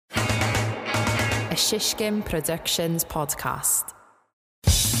a Shishkin Productions podcast.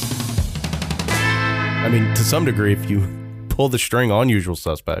 I mean, to some degree, if you pull the string on Usual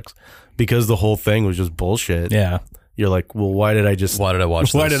Suspects, because the whole thing was just bullshit. Yeah. You're like, well, why did I just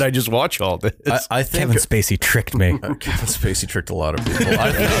watch all this? I think Kevin Spacey tricked me. Kevin Spacey tricked a lot of people.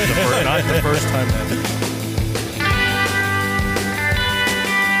 Not the first time ever.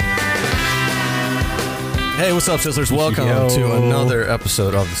 Hey, what's up, Sizzlers? Welcome to another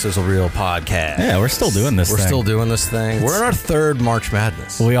episode of the Sizzle Reel podcast. Yeah, we're still doing this thing. We're still doing this thing. We're in our third March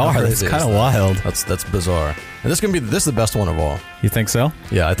Madness. We are. It's kind of wild. That's bizarre. And this is the best one of all. You think so?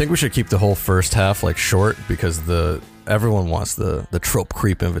 Yeah, I think we should keep the whole first half like short because everyone wants the Trope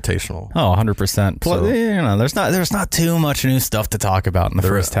Creep Invitational. Oh, 100%. So, there's not too much new stuff to talk about in the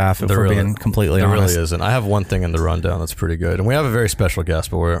first half, if we're being completely honest. There really isn't. I have one thing in the rundown that's pretty good. And we have a very special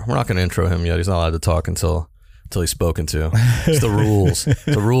guest, but we're not going to intro him yet. He's not allowed to talk until he's spoken to. It's the rules.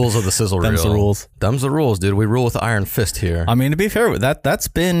 The rules of the Sizzle Reel. Them's the rules. Them's the rules, dude. We rule with the iron fist here. I mean, to be fair, it's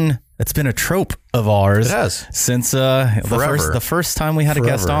been a trope of ours. It has. Since the first time we had a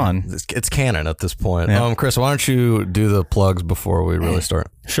guest on. It's canon at this point. Yeah. Chris, why don't you do the plugs before we really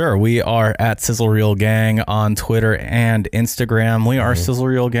start? Sure. We are at Sizzle Reel Gang on Twitter and Instagram. We are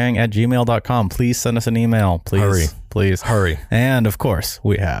sizzlereelgang@gmail.com. Please send us an email. Please. Hurry. And of course,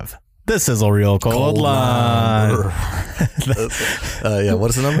 we have the Sizzle Reel Cold Line. What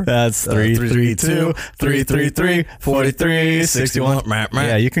is the number? That's 332-333-4361.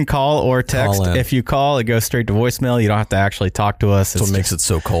 Yeah, you can call or text. If you call, it goes straight to voicemail. You don't have to actually talk to us. That's what makes it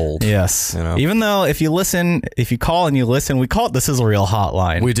so cold. Yes. You know? Even though if you call and you listen, we call it the Sizzle Reel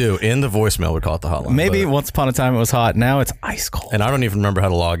Hotline. We do. In the voicemail, we call it the hotline. Maybe once upon a time it was hot. Now it's ice cold. And I don't even remember how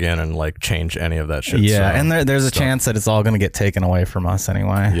to log in and like change any of that shit. Yeah, and there's a chance that it's all going to get taken away from us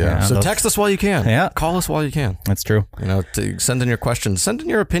anyway. Yeah. So text us while you can. Yeah. Call us while you can. That's true. Send in your questions. Send in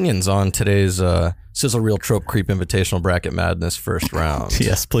your opinions on today's Sizzle Reel Trope Creep Invitational Bracket Madness first round.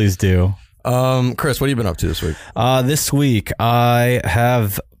 Yes, please do. Chris, what have you been up to this week? This week I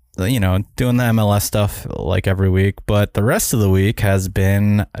have doing the MLS stuff like every week, but the rest of the week has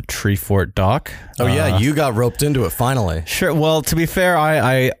been a Tree Fort doc. Oh yeah, you got roped into it finally. Sure. Well, to be fair,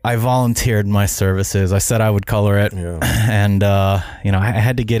 I volunteered my services. I said I would color it, and I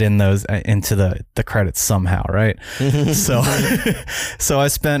had to get into the credits somehow, right? So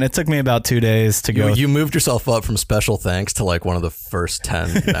it took me about 2 days to go. You moved yourself up from special thanks to like one of the first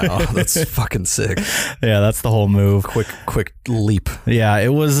 10 now. That's fucking sick. Yeah, that's the whole move. Quick leap. Yeah, it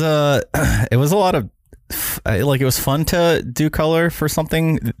was a lot of it was fun to do color for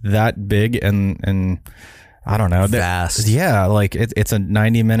something that big and I don't know, vast. Yeah, like it's a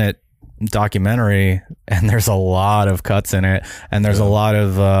 90-minute documentary and there's a lot of cuts in it and there's a lot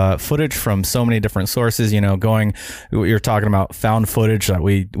of footage from so many different sources. You're talking about found footage that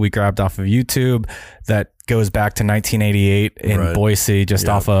we grabbed off of YouTube that goes back to 1988 in Boise, just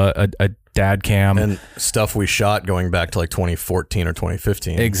off a dad cam, and stuff we shot going back to like 2014 or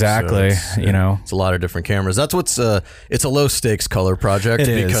 2015. Exactly. So it's a lot of different cameras. That's what's it's a low stakes color project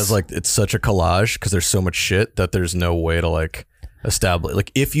because like it's such a collage because there's so much shit that there's no way to like establish,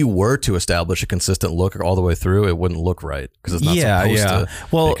 like if you were to establish a consistent look all the way through, it wouldn't look right because it's not supposed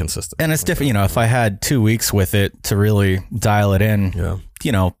to be consistent. And it's different, if I had 2 weeks with it to really dial it in,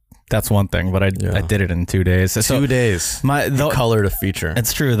 that's one thing, but I did it in 2 days. 2 days. You colored a feature.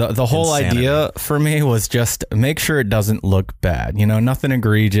 It's true. The whole idea for me was just make sure it doesn't look bad. Nothing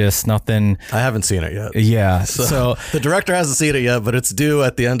egregious, nothing. I haven't seen it yet. Yeah. So the director hasn't seen it yet, but it's due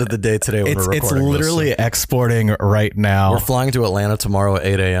at the end of the day today when we're recording. It's literally exporting right now. We're flying to Atlanta tomorrow at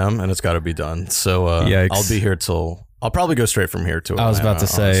 8 a.m. and it's got to be done. So I'll be here I'll probably go straight from here to Atlanta. I was about to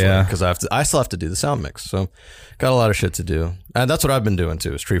say, because I still have to do the sound mix. So got a lot of shit to do. And that's what I've been doing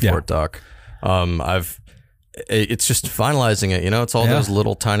too, is Tree Fort doc. It's just finalizing it, it's all those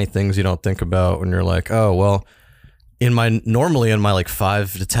little tiny things you don't think about when you're like, oh, well, normally in my like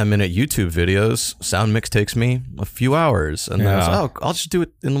 5 to 10 minute YouTube videos, sound mix takes me a few hours. And then I'll just do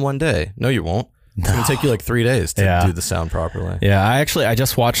it in one day. No, you won't. It's going to take you like 3 days to do the sound properly. Yeah, I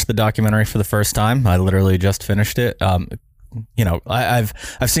just watched the documentary for the first time. I literally just finished it. I've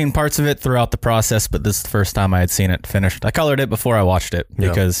seen parts of it throughout the process, but this is the first time I had seen it finished. I colored it before I watched it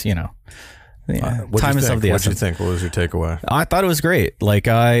because, time is of the essence. What did you think? What was your takeaway? I thought it was great. Like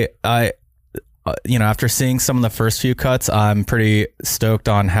after seeing some of the first few cuts, I'm pretty stoked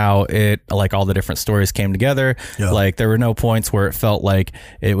on how all the different stories came together. Yeah. Like there were no points where it felt like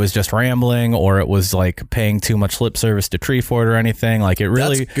it was just rambling or it was like paying too much lip service to Tree Fort or anything. Like it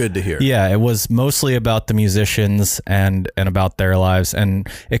really, that's good to hear. Yeah. It was mostly about the musicians and about their lives. And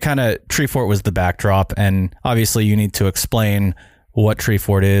it kind of, Tree Fort was the backdrop. And obviously you need to explain what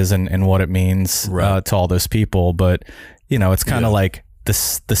Treefort is and what it means to all those people. But, you know, it's kind of like the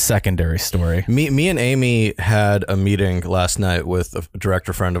secondary story. Me and Amy had a meeting last night with a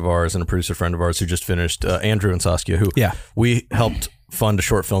director friend of ours and a producer friend of ours who just finished, Andrew and Saskia, who we helped fund a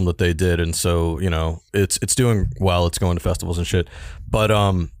short film that they did. And so, you know, it's doing well. It's going to festivals and shit. But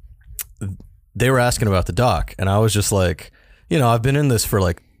they were asking about the doc. And I was just like, you know, I've been in this for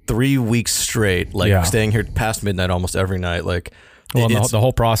like 3 weeks straight, like staying here past midnight almost every night. Like, well, the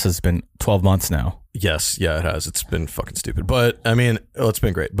whole process has been 12 months now. Yes, yeah, it has. It's been fucking stupid, but I mean, it's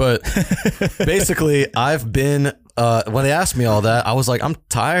been great. But basically, I've been when they asked me all that, I was like, I'm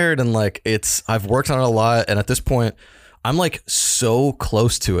tired, and like I've worked on it a lot, and at this point, I'm like so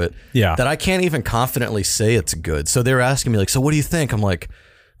close to it that I can't even confidently say it's good. So they were asking me like, so what do you think? I'm like,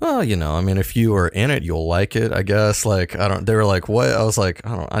 well, you know, I mean, if you are in it, you'll like it, I guess. Like, I don't. They were like, what? I was like,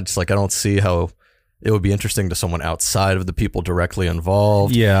 I don't see how it would be interesting to someone outside of the people directly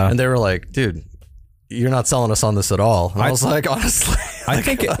involved. Yeah, and they were like, dude, you're not selling us on this at all. And I was like, honestly,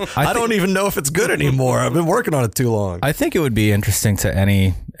 I don't even know if it's good anymore. I've been working on it too long. I think it would be interesting to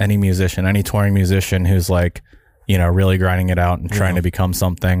any musician, any touring musician who's like, you know, really grinding it out and trying to become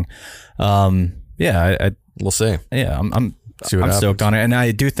something. We'll see. Yeah, I'm stoked on it. And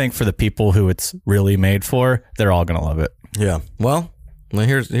I do think for the people who it's really made for, they're all going to love it. Yeah. Well,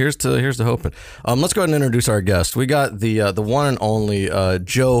 here's to hoping. Let's go ahead and introduce our guest. We got the one and only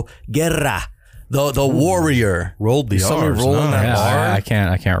Joe Guerra. The warrior. Rolled the R's. Rolling that R? I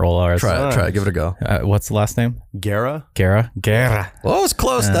can't roll R's. Try it. Give it a go. What's the last name? Guerra. Oh, it's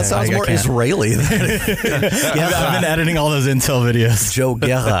close. That sounds more Israeli. I've been editing all those Intel videos. Joe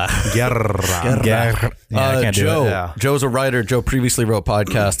Guerra. Guerra. I can't do it. Joe's a writer. Joe previously wrote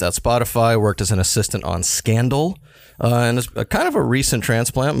podcasts at Spotify, worked as an assistant on Scandal, and is kind of a recent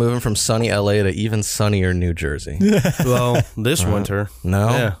transplant, moving from sunny LA to even sunnier New Jersey. Well, this winter. No.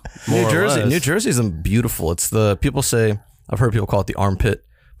 Yeah, New Jersey's beautiful. It's people say, I've heard people call it the armpit,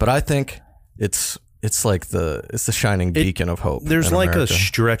 but I think it's like it's the shining beacon of hope. There's like America. a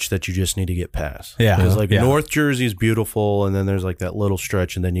stretch that you just need to get past. Yeah. Because like North Jersey is beautiful, and then there's like that little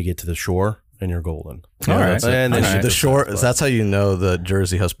stretch, and then you get to the shore and you're golden. All right. And then the shore, that's how you know that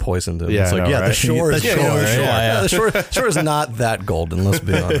Jersey has poisoned him. Yeah, it's like, right? the shore is The shore. shore, Yeah, the shore is not that golden, let's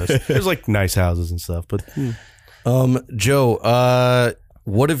be honest. There's like nice houses and stuff, but Joe,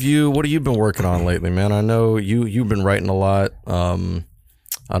 what have you been working on lately, man? I know you've been writing a lot.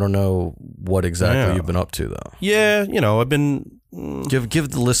 I don't know what exactly you've been up to though. Yeah, you know, I've been give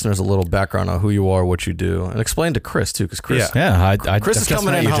the listeners a little background on who you are, what you do, and explain to Chris too, because Chris, Chris is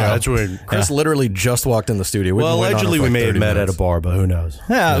coming in hot. That's when Chris literally just walked in the studio. Well, allegedly we may have met at a bar, but who knows?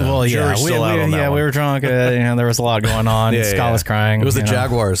 Yeah, well, we were drunk. There was a lot going on. Scott was crying. It was the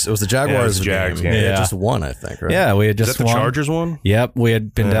Jaguars. It was the Jaguars Jags game. game. Yeah, just won, I think. Right? Yeah, we had just Is that the Chargers won? Yep, we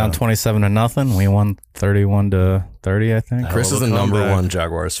had been down 27-0. We won 31-30, I think. Chris is the number one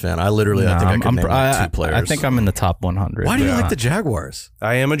Jaguars fan. I literally, I think I could name like 2 players. I think I'm in the top 100. Why do you like the Jaguars?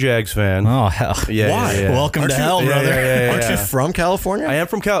 I am a Jags fan. Oh hell! Yeah, why? yeah. Welcome to hell, brother. Aren't you from California? I am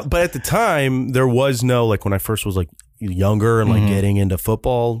from Cal, but at the time there was no, like when I first was like younger and like getting into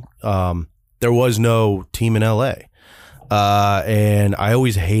football, there was no team in LA, and I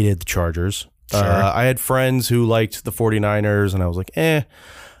always hated the Chargers. Sure. I had friends who liked the 49ers, and I was like,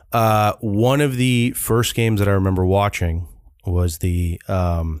 one of the first games that I remember watching was the,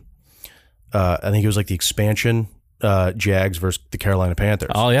 I think it was like the expansion. Jags versus the Carolina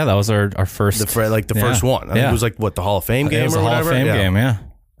Panthers. Oh yeah, that was our first, first one. I think it was like what, the Hall of Fame game it was or the whatever. Hall of Fame game, yeah.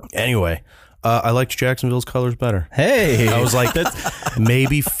 Anyway, I liked Jacksonville's colors better. Hey, I was like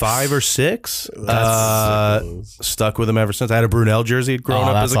maybe 5 or 6. Stuck with them ever since. I had a Brunel jersey growing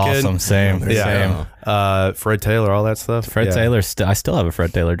up as a kid. Awesome. Same. Fred Taylor, all that stuff. Fred Taylor. I still have a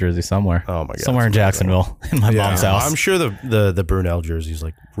Fred Taylor jersey somewhere. Oh my god, somewhere in Jacksonville, in my mom's house. I'm sure the Brunel jersey's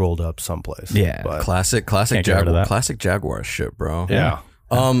like rolled up someplace. Yeah, but classic Jaguar shit, bro. Yeah.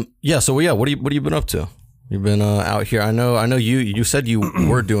 So what have you been up to? You've been out here. I know. You said you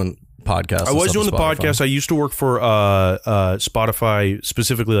were doing podcasts. I was doing the podcast. I used to work for Spotify,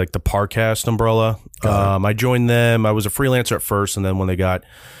 specifically like the Parcast umbrella. I joined them. I was a freelancer at first, and then when they got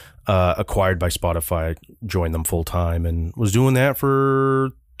acquired by Spotify, I joined them full time and was doing that for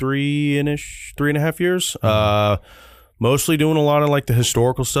 3.5 years. Mostly doing a lot of like the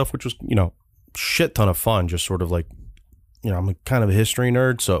historical stuff, which was, you know, shit ton of fun. Just sort of like, you know, I'm a kind of a history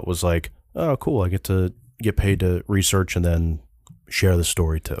nerd, so it was like, oh, cool. I get to get paid to research and then, share the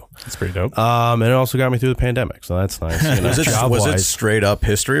story too. That's pretty dope. And it also got me through the pandemic, so that's nice. You know, was it straight up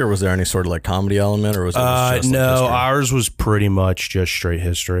history, or was there any sort of like comedy element, or was it just no? like history? Ours was pretty much just straight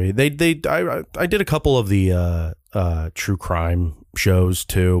history. I did a couple of the true crime shows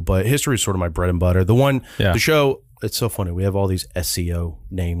too, but history is sort of my bread and butter. The show, it's so funny. We have all these SEO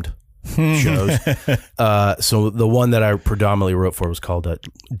named shows. So the one that I predominantly wrote for was called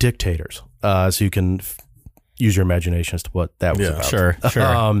Dictators. So you can use your imagination as to what that was about. Sure.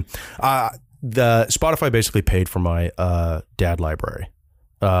 The Spotify basically paid for my dad library.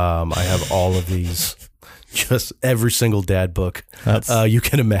 I have all of these, just every single dad book you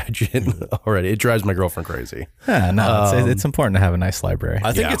can imagine already. It drives my girlfriend crazy. Yeah, no, it's important to have a nice library.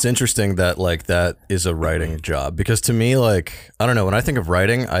 I think it's interesting that like that is a writing job, because to me, like, I don't know, when I think of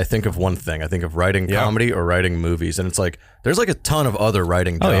writing, I think of one thing. I think of writing comedy or writing movies, and it's like there's like a ton of other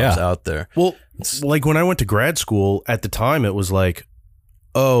writing jobs out there. Well, like when I went to grad school at the time, it was like,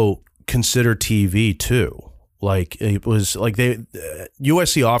 oh, consider TV too. Like it was like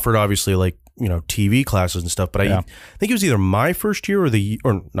USC offered obviously like, you know, TV classes and stuff, but I think it was either my first year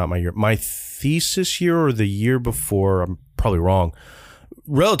my thesis year or the year before, I'm probably wrong,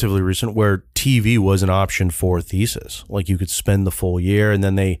 relatively recent, where TV was an option for thesis. Like you could spend the full year, and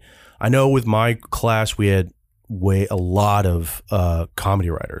then I know with my class we had a lot of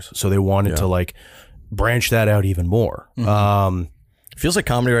comedy writers, so they wanted to like branch that out even more. Feels like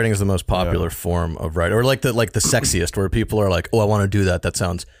comedy writing is the most popular form of writing, or like the sexiest, where people are like, oh, I want to do that. That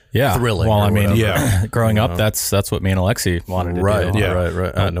sounds thrilling. Well, I mean, whatever. growing up, that's what me and Alexi wanted to do.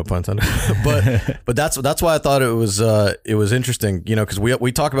 Right. No pun intended. but that's why I thought it was interesting, you know, because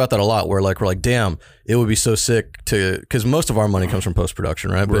we talk about that a lot. We're like, damn, it would be so sick because most of our money comes from post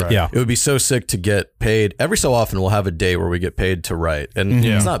production, right? But it would be so sick to get paid. Every so often, we'll have a day where we get paid to write, and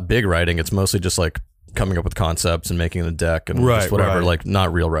it's not big writing. It's mostly just like coming up with concepts and making the deck and just whatever, like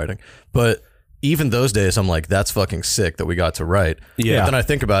not real writing. But even those days, I'm like, that's fucking sick that we got to write. Yeah. But then I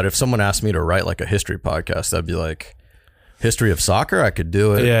think about it, if someone asked me to write like a history podcast, I'd be like, history of soccer, I could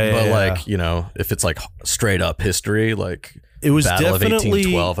do it. But you know, if it's like straight up history, like it was Battle definitely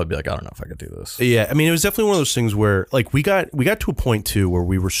of 1812, I'd be like, I don't know if I could do this. Yeah, I mean, it was definitely one of those things where like we got to a point too where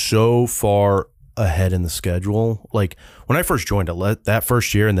we were so far ahead in the schedule. Like when I first joined that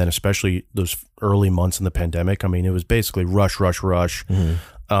first year, and then especially those early months in the pandemic, I mean, it was basically rush. You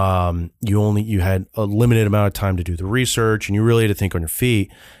had a limited amount of time to do the research, and you really had to think on your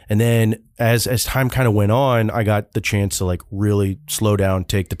feet. And then as time kind of went on, I got the chance to like really slow down,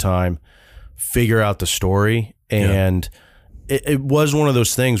 take the time, figure out the story. And it was one of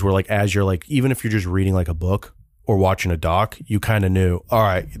those things where like, as you're like, even if you're just reading like a book or watching a doc, you kind of knew, all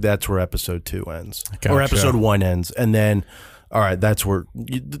right, that's where episode 2 ends or episode 1 ends. And then, all right, that's where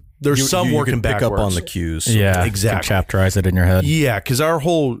there's some working backwards. Pick up on the cues. Yeah, exactly. Chapterize it in your head. Yeah, because our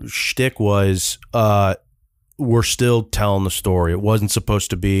whole shtick was we're still telling the story. It wasn't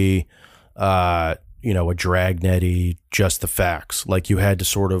supposed to be, a dragnetty, just the facts. Like you had to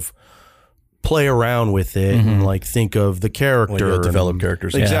sort of play around with it and like think of the character, develop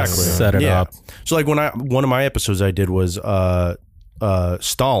characters, exactly, set it up. So like one of my episodes I did was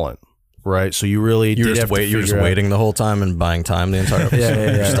Stalin. Right, so you were just waiting the whole time and buying time the entire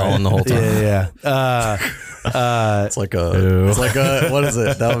episode. Stalling the whole time. It's like what is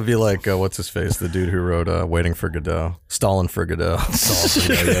it? That would be like what's his face? The dude who wrote Waiting for Godot. Stalin for Godot.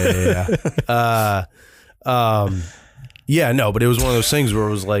 No, but it was one of those things where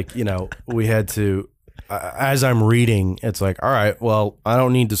it was like, you know, we had to. As I'm reading, it's like, all right, well, I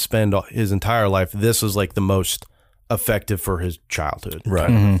don't need to spend his entire life. This is like the most effective for his childhood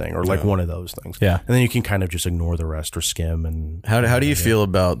kind of thing, or like one of those things. Yeah. And then you can kind of just ignore the rest or skim. And how do you feel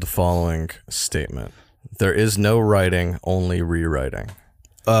about the following statement? There is no writing, only rewriting.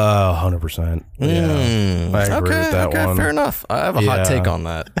 100%. Yeah. I agree with that one. Fair enough. I have a hot take on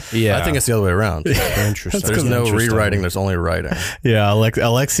that. Yeah. I think it's the other way around. Interesting. There's no rewriting, there's only writing. Yeah,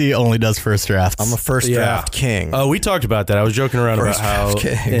 Alexi only does first drafts. I'm a first draft king. Oh, we talked about that. I was joking around about how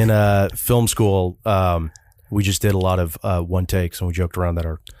in film school, we just did a lot of one takes, and we joked around that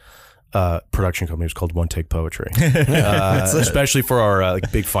our production company was called One Take Poetry, especially for our like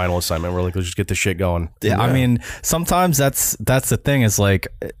big final assignment. We're like, let's just get this shit going. Yeah, I mean, sometimes that's the thing is like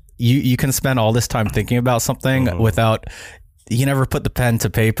you can spend all this time thinking about something without you never put the pen to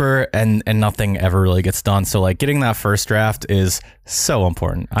paper and nothing ever really gets done. So like getting that first draft is so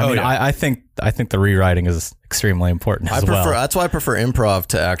important. I think the rewriting is extremely important as well. That's why I prefer improv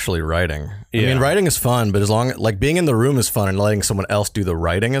to actually writing. I mean, writing is fun, but as long like being in the room is fun and letting someone else do the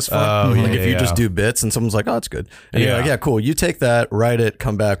writing is fun. Like if you just do bits and someone's like, oh, it's good. And you're like, yeah, cool. You take that, write it,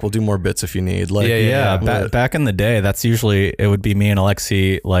 come back. We'll do more bits if you need. Like, Back in the day, that's usually, it would be me and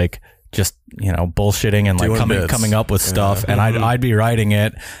Alexi, like, just, you know, bullshitting and like coming up with stuff, and I'd be writing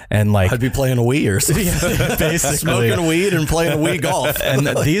it, and like I'd be playing Wii or something. Basically smoking weed and playing Wii golf. And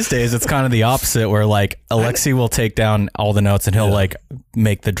these days it's kind of the opposite, where like Alexi will take down all the notes and he'll like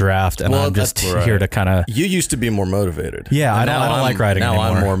make the draft, and I'm just here to kind of. You used to be more motivated. Yeah, I don't like writing anymore.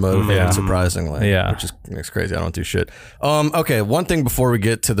 Now I'm more motivated, surprisingly. Yeah, which is it's crazy. I don't do shit. Okay, one thing before we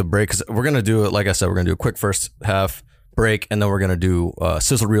get to the break, because we're gonna do it. Like I said, we're gonna do a quick first half break, and then we're gonna do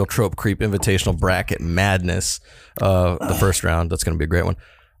Sizzle Reel Trope Creep Invitational Bracket Madness, the first round. That's gonna be a great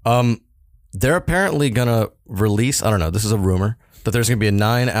one. They're apparently gonna release, I don't know, this is a rumor, that there's gonna be a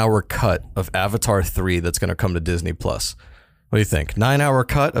 9-hour cut of Avatar 3 that's gonna come to Disney Plus. What do you think? 9-hour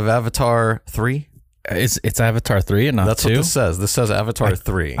cut of Avatar 3? It's Avatar 3 and not 2? That's what this says. This says Avatar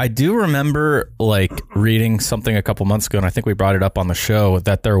 3. I do remember like reading something a couple months ago, and I think we brought it up on the show,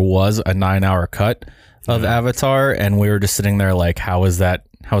 that there was a 9-hour cut of Avatar, and we were just sitting there like, how is that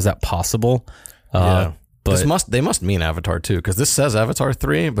possible? But they must mean Avatar 2, because this says Avatar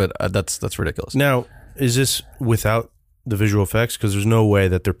 3, but that's ridiculous. Now, is this without the visual effects? Because there's no way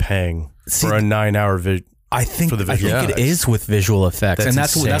that they're paying for a 9-hour I think effects. it is with visual effects, and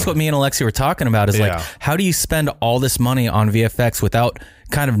that's what me and Alexi were talking about. Is like, how do you spend all this money on VFX without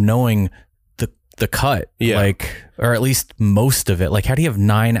kind of knowing the cut, like, or at least most of it? Like, how do you have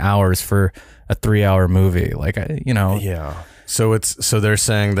 9 hours for a 3-hour movie? Like, you know, So they're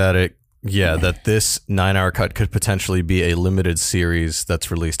saying that that this 9-hour cut could potentially be a limited series that's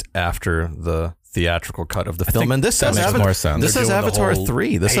released after the theatrical cut of the film. And this says more sense. This says Avatar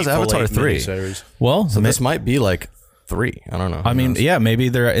 3. This says Avatar 3. Well, so this might be like 3. I don't know. I mean, maybe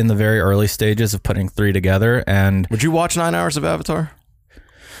they're in the very early stages of putting 3 together. And would you watch 9 hours of Avatar?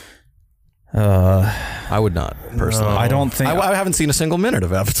 I would not, personally. I don't think I haven't seen a single minute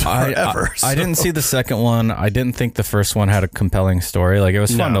of Avatar ever. I didn't see the second one. I didn't think the first one had a compelling story. Like, it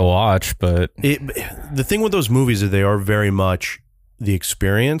was fun to watch, but the thing with those movies is they are very much the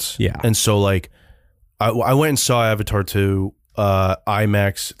experience. Yeah. And so like I went and saw Avatar 2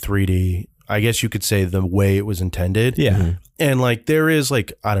 IMAX 3D. I guess you could say the way it was intended. Yeah. Mm-hmm. And like there is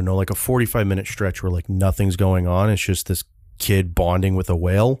like, I don't know, like a 45-minute stretch where like nothing's going on. It's just this kid bonding with a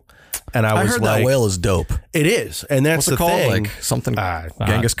whale. And I was heard like, that whale is dope. It is, and that's What's it the called? thing. Like something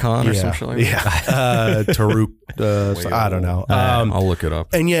Genghis Khan or some shit like that. Taruk. I don't know. I'll look it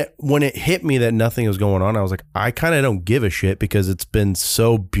up. And yet, when it hit me that nothing was going on, I was like, I kind of don't give a shit because it's been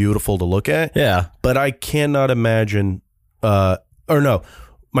so beautiful to look at. Yeah, but I cannot imagine. My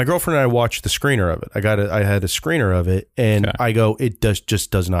girlfriend and I watched the screener of it. I had a screener of it, and I go, it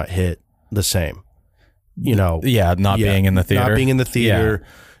just does not hit the same. You know, being in the theater, not being in the theater.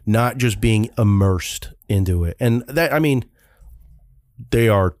 Not just being immersed into it. And that, I mean, they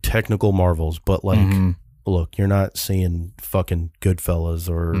are technical marvels, but like, look, you're not seeing fucking Goodfellas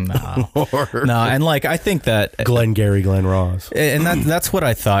or and like, I think that Glenn Ross. And that's what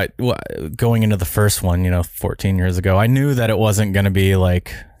I thought going into the first one, 14 years ago. I knew that it wasn't going to be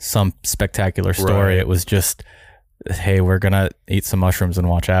like some spectacular story. Right. It was just, hey, we're gonna eat some mushrooms and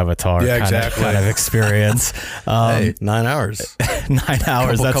watch Avatar. Kind of experience. 9 hours. 9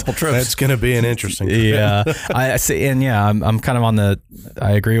 hours. That's a couple trips. That's gonna be an interesting trip. Yeah, I see, and I'm kind of on the.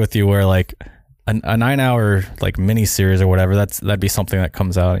 I agree with you where like a 9-hour like mini series or whatever. That'd be something that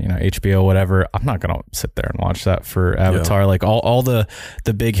comes out, HBO, whatever. I'm not gonna sit there and watch that for Avatar. Like all the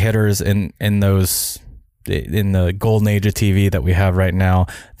big hitters in those. In the golden age of TV that we have right now,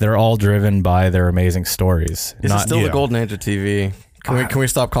 they're all driven by their amazing stories. Is it still the golden age of TV? Can we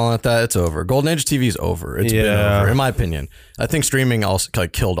stop calling it that? It's over. Golden age of TV is over. It's been over, in my opinion. I think streaming also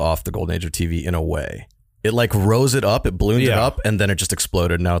like killed off the golden age of TV in a way. It like rose it up, it ballooned it up, and then it just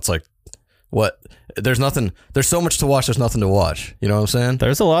exploded. Now it's like, what? There's nothing. There's so much to watch. There's nothing to watch. You know what I'm saying?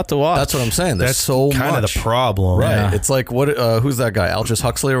 There's a lot to watch. That's what I'm saying. There's so much. Kind of the problem, right? Yeah. It's like what? Who's that guy? Aldous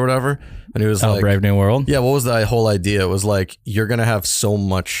Huxley or whatever. And he was like, Brave New World. Yeah. What was that whole idea? It was like you're gonna have so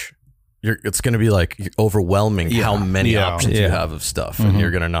much. It's gonna be like overwhelming how many options you have of stuff, and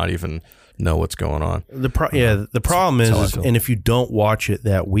you're gonna not even know what's going on. The problem is, and if you don't watch it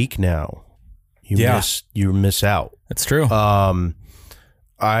that week now, you miss out. It's true. What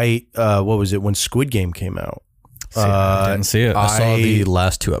was it when Squid Game came out? I didn't see it. I saw the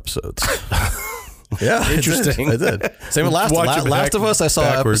last 2 episodes. Yeah, Interesting. I did. Same with Last of Us. I saw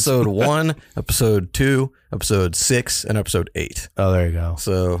backwards. episode 1, episode 2, episode 6, and episode 8. Oh, there you go.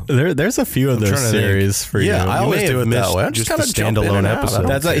 So There's a few of those trying to think. series for you. I always may do have it that missed way. I'm just just kind the of standalone episode.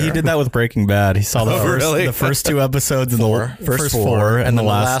 That's he did that with Breaking Bad. He saw the really? the first 2 episodes and the first 4 and then the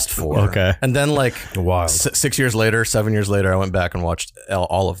last 4. Okay. And then like Wild. 6 years later, 7 years later, I went back and watched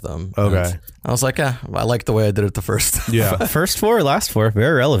all of them. Okay. And I was like, I like the way I did it the first. Yeah. First 4, last 4,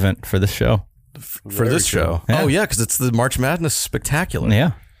 very relevant for this show. For this show. Yeah. Oh yeah, because it's the March Madness Spectacular.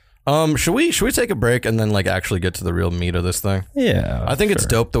 Yeah. Should we take a break and then like actually get to the real meat of this thing? Yeah. I think it's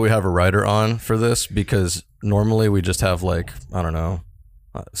dope that we have a writer on for this because normally we just have like, I don't know,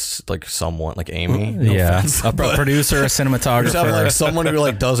 like someone like Amy. No offense, a but producer, a we just have cinematographer. like someone who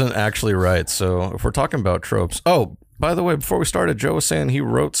like doesn't actually write. So if we're talking about tropes, oh, by the way, before we started, Joe was saying he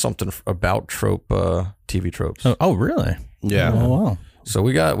wrote something about trope TV tropes. Oh, really? Yeah. Oh, wow. So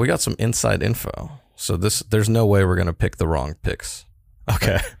we got some inside info. So there's no way we're gonna pick the wrong picks.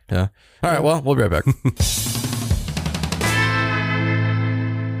 Okay. Yeah. All right. Well, we'll be right back.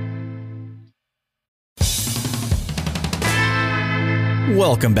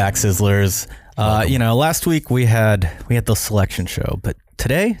 Welcome back, Sizzlers. Last week we had the selection show, but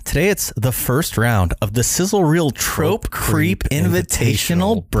today it's the first round of the Sizzle Reel Trope Creep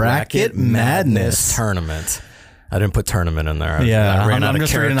Invitational Bracket Madness Tournament. I didn't put tournament in there. Yeah, I ran out I'm of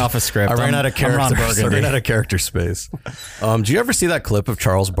just reading off a script. I ran out of I'm Ron character. I Burgundy. ran out of character space. Do you ever see that clip of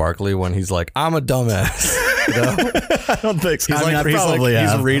Charles Barkley when he's like, "I'm a dumbass"? You know? I don't think so.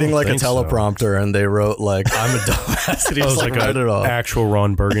 He's reading like a think so. teleprompter, and they wrote like, "I'm a dumbass." And he It just was like read it off. actual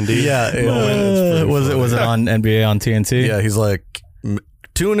Ron Burgundy. Yeah, Was it on NBA on TNT? Yeah, he's like,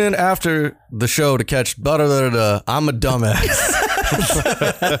 "Tune in after the show to catch blah, blah, blah, blah. I'm a dumbass."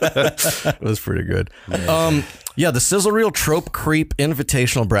 It was pretty good. Yeah, the Sizzle Reel Trope Creep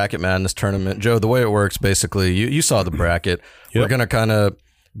Invitational Bracket Madness Tournament. Joe, the way it works, basically, you saw the bracket. Yep. We're going to kind of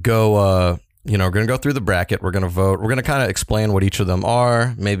go, we're going to go through the bracket. We're going to vote. We're going to kind of explain what each of them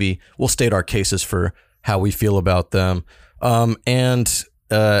are. Maybe we'll state our cases for how we feel about them. And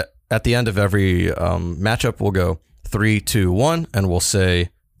at the end of every matchup, we'll go 3, 2, 1, and we'll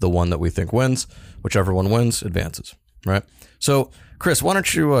say the one that we think wins. Whichever one wins advances, right? So, Chris, why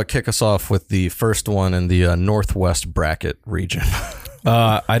don't you kick us off with the first one in the Northwest bracket region?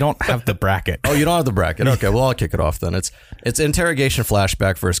 I don't have the bracket. Oh, you don't have the bracket? Okay, well, I'll kick it off then. It's Interrogation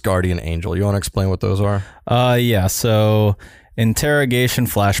Flashback versus Guardian Angel. You want to explain what those are? Yeah. So Interrogation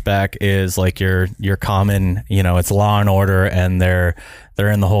Flashback is like your common, it's Law and Order, and they're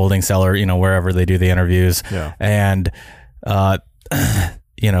in the holding cellar, wherever they do the interviews. Yeah. And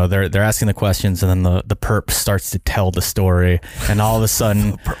they're asking the questions, and then the perp starts to tell the story, and all of a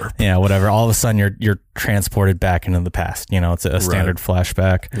sudden, all of a sudden you're transported back into the past. It's a standard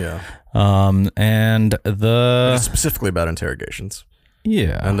flashback. Yeah. And It's specifically about interrogations.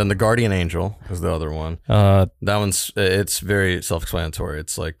 Yeah. And then the Guardian Angel is the other one. That one's, it's very self-explanatory.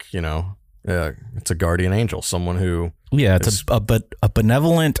 It's like, it's a guardian angel, someone who... Yeah, it's a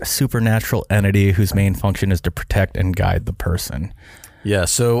benevolent supernatural entity whose main function is to protect and guide the person. Yeah,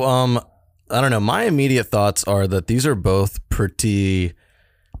 so I don't know. My immediate thoughts are that these are both pretty,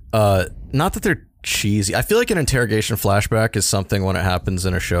 not that they're cheesy. I feel like an interrogation flashback is something when it happens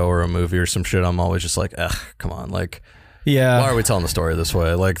in a show or a movie or some shit, I'm always just like, come on, like, yeah, why are we telling the story this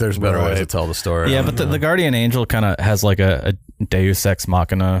way? Like, there's better ways to tell the story. Yeah, but the Guardian Angel kind of has like a Deus Ex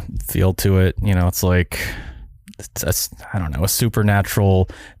Machina feel to it. It's like, I don't know, a supernatural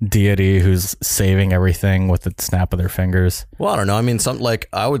deity who's saving everything with the snap of their fingers. Well, I don't know. I mean,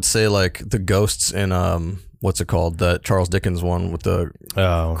 I would say like the ghosts in what's it called? That Charles Dickens one with the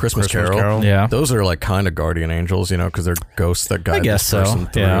Christmas Carol. Yeah, those are like kind of guardian angels, because they're ghosts that guide this person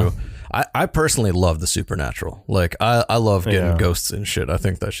through. Yeah. I personally love the supernatural. Like I love getting ghosts and shit. I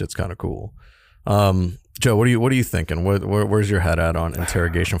think that shit's kind of cool. Joe, what are you thinking? Where's your head at on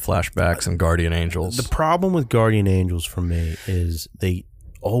interrogation flashbacks and guardian angels? The problem with guardian angels for me is they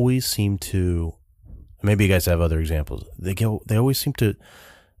always seem to, maybe you guys have other examples. They always seem to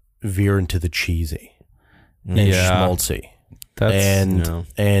veer into the cheesy and schmaltzy.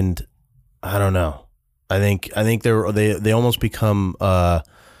 And I don't know. I think they almost become a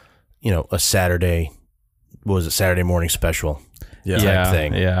Saturday morning special. Type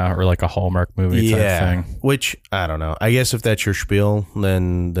thing. Yeah, or like a Hallmark movie type thing. Which, I don't know. I guess if that's your spiel,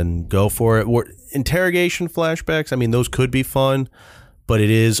 then go for it. Interrogation flashbacks, I mean, those could be fun, but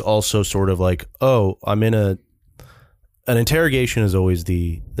it is also sort of like, I'm in an interrogation is always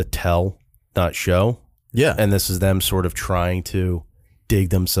the tell, not show. Yeah. And this is them sort of trying to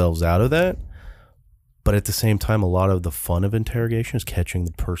dig themselves out of that. But at the same time, a lot of the fun of interrogation is catching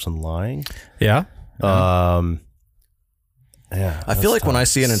the person lying. Yeah. Yeah, I feel like when I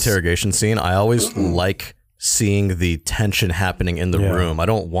see an interrogation scene, I always like seeing the tension happening in the room. I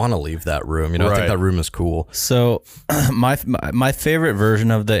don't want to leave that room. I think that room is cool. So my favorite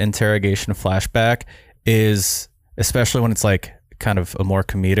version of the interrogation flashback is, especially when it's like kind of a more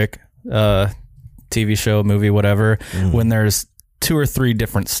comedic TV show, movie, whatever, when there's 2 or 3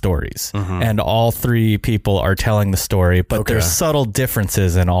 different stories and all 3 people are telling the story, but there's subtle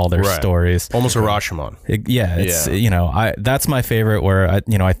differences in all their stories. Almost a Rashomon. It's that's my favorite, where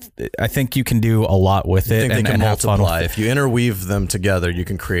I think you can do a lot with it. I think they can multiply. If you interweave them together, you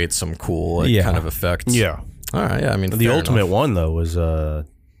can create some cool kind of effects. Yeah. All right. Yeah. I mean, the ultimate one though was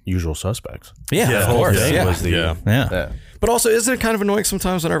Usual Suspects. Yeah, of course. Yeah. But also, isn't it kind of annoying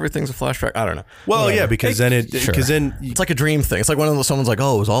sometimes when everything's a flashback? I don't know. Well, yeah, because then it's like a dream thing. It's like when someone's like,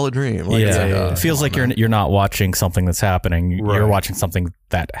 "Oh, it was all a dream." Like, it feels like you're not watching something that's happening. You're watching something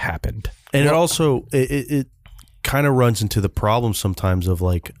that happened. And it also it kind of runs into the problem sometimes of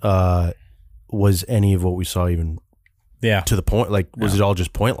like, was any of what we saw even to the point? Like, was it all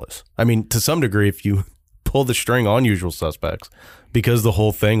just pointless? I mean, to some degree, if you pull the string on Usual Suspects, because the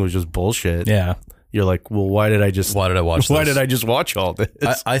whole thing was just bullshit. Yeah. You're like, well, why did I just watch all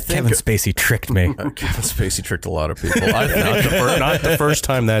this? I think Kevin Spacey tricked me. Kevin Spacey tricked a lot of people. Not the first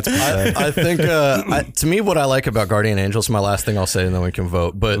time that's been said. I think, to me, what I like about Guardian Angels, my last thing I'll say, and then we can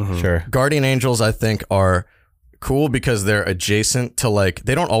vote. But Sure. Guardian Angels, I think, are cool because they're adjacent to, like,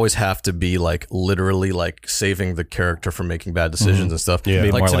 they don't always have to be like literally like saving the character from making bad decisions and stuff. Yeah.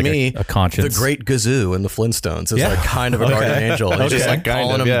 Like, to like me, a conscience. the Great Gazoo in the Flintstones is like kind of a guardian angel. He's just like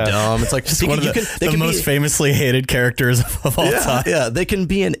calling them dumb. It's like one of the most famously hated characters of all time. Yeah, they can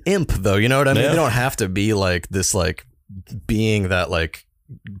be an imp though. You know what I mean? They don't have to be like this like being that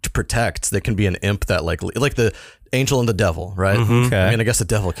protects. They can be an imp that like the angel and the devil, right? Okay. I mean, I guess the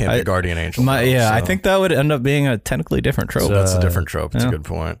devil can't be a guardian angel. I think that would end up being a technically different trope. So that's a different trope. That's a good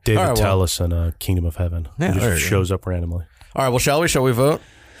point. David Tallis in Kingdom of Heaven. Yeah, He just shows up randomly. All right, well, shall we vote?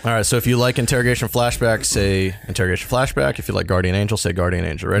 All right, so if you like Interrogation Flashback, say Interrogation Flashback. If you like Guardian Angel, say Guardian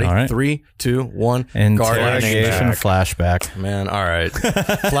Angel. Ready? All right. 3, 2, 1. Interrogation Flashback. Man, all right.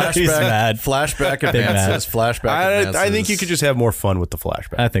 Flashback. He's mad. Flashback advances. Flashback advances. I think you could just have more fun with the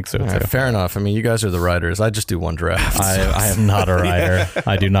flashback. I think so too. All right, fair enough. I mean, you guys are the writers. I just do one draft. I am not a writer.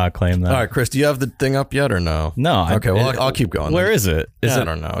 I do not claim that. All right, Chris, do you have the thing up yet or no? No. Okay, well, I'll keep going. Where is it? I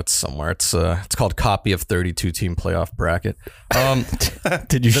don't know. It's somewhere. It's called Copy of 32 Team Playoff Bracket.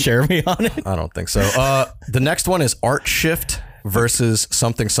 Did you share me on it? I don't think so. The next one is Art Shift versus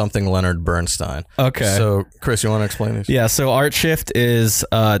something Leonard Bernstein. Okay. So, Chris, you want to explain these? Yeah. So Art Shift is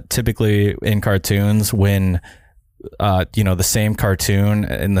typically in cartoons when the same cartoon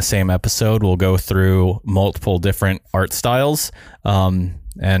in the same episode will go through multiple different art styles.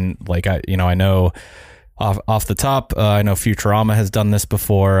 And like I know. Off the top, I know Futurama has done this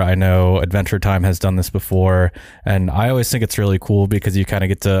before. I know Adventure Time has done this before. And I always think it's really cool because you kind of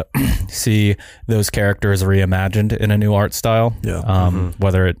get to see those characters reimagined in a new art style. Yeah.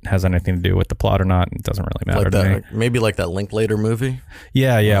 Whether it has anything to do with the plot or not, it doesn't really matter to me. Maybe like that Linklater movie.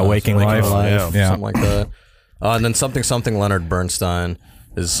 Yeah. Waking Life. Yeah. Something like that. And then something Leonard Bernstein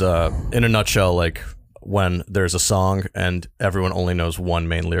is, in a nutshell, like when there's a song and everyone only knows one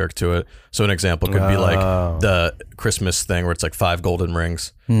main lyric to it. So an example could be like the Christmas thing where it's like 5 golden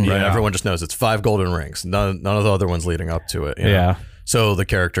rings. Right? Yeah. Everyone just knows it's 5 golden rings. None of the other ones leading up to it. You know? Yeah. So the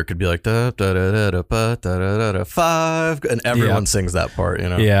character could be like da da da da da da da da 5, and everyone sings that part. You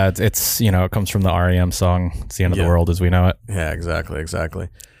know. Yeah, it's it comes from the REM song. It's the end of the world as we know it. Yeah, exactly.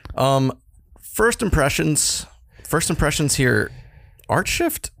 First impressions here. Art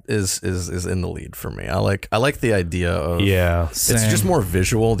Shift is in the lead for me. I like the idea of it's just more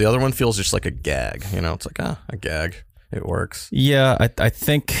visual. The other one feels just like a gag. It's like a gag. It works. Yeah, I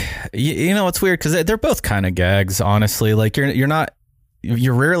think it's weird because they're both kind of gags. Honestly, like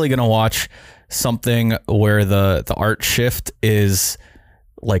you're rarely gonna watch something where the art shift is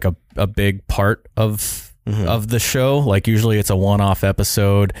like a big part of the show. Like usually it's a one-off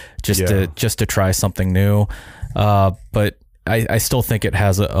episode just to try something new. But I still think it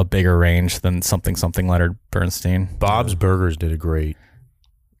has a bigger range than something Leonard Bernstein. Bob's Burgers did a great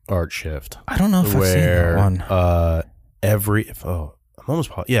art shift. I don't know if I've seen that one. Every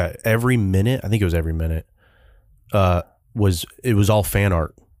minute, I think it was every minute, was all fan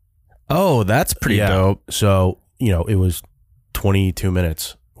art. Oh, that's pretty dope. So, it was 22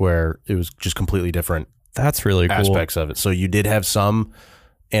 minutes where it was just completely different. That's really cool. Aspects of it. So you did have some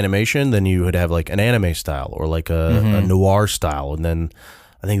animation, then you would have like an anime style or like a noir style, and then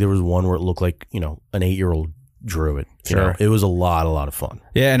I think there was one where it looked like an 8-year-old drew it. You Sure. know, it was a lot of fun.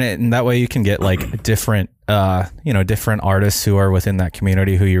 Yeah, and that way you can get like different different artists who are within that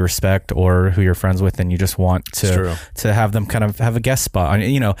community who you respect or who you're friends with, and you just want to have them kind of have a guest spot.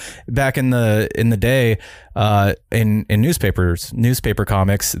 You know, back in the day, in newspaper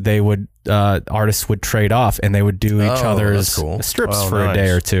comics, they would artists would trade off and they would do each other's strips for a day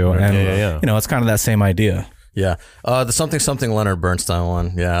or two, and you know, it's kind of that same idea. Yeah. The something Leonard Bernstein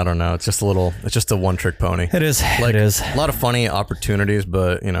one. Yeah, I don't know. It's just a one-trick pony. It is. Like, it is. A lot of funny opportunities,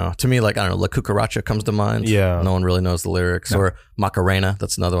 but, you know, to me, like, I don't know, La Cucaracha comes to mind. Yeah. No one really knows the lyrics. No. Or Macarena.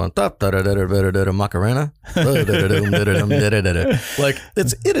 That's another one. Macarena. Like,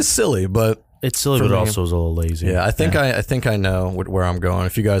 it is silly, but... It's silly, but also is a little lazy. Yeah, I think I know where I'm going.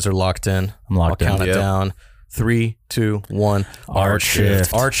 If you guys are locked in, I'll count it down. 3, 2, 1. Art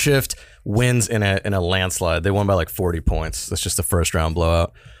Shift. Art Shift wins in a landslide. They won by like 40 points. That's just the first round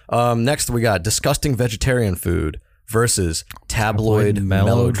blowout. Next, we got Disgusting Vegetarian Food versus Tabloid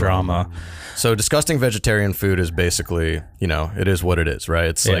Melodrama. So Disgusting Vegetarian Food is basically, you know, it is what it is, right?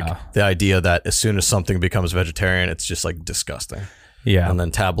 It's like the idea that as soon as something becomes vegetarian, it's just like disgusting. Yeah. And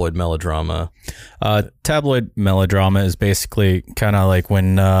then Tabloid Melodrama. Tabloid Melodrama is basically kind of like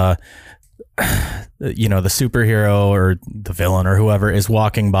when... you know, the superhero or the villain or whoever is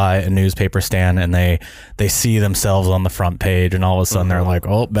walking by a newspaper stand and they see themselves on the front page, and all of a sudden they're like,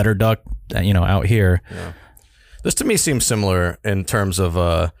 oh, better duck, you know, out here. Yeah. This to me seems similar in terms of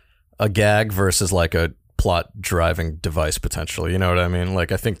a gag versus like a plot driving device potentially. You know what I mean?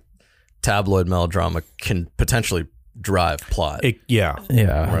 Like, I think Tabloid Melodrama can potentially drive plot. Yeah.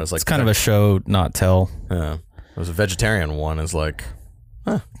 Whereas like it's kind of a show, not tell. Yeah. Whereas a vegetarian one is like,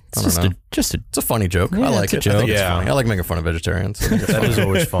 it's a funny joke. I like it. I think it's funny. I like making fun of vegetarians. That is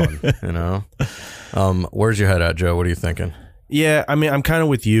always fun. You know? Where's your head at, Joe? What are you thinking? Yeah, I mean, I'm kind of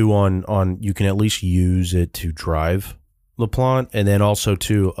with you on you can at least use it to drive the plot, and then also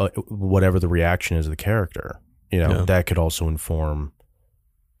to whatever the reaction is of the character. You know, that could also inform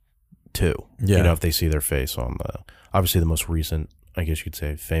too. Yeah. You know, if they see their face on obviously the most recent, I guess you could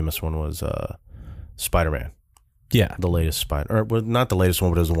say, famous one was Spider-Man. Yeah, the latest Spider, or not the latest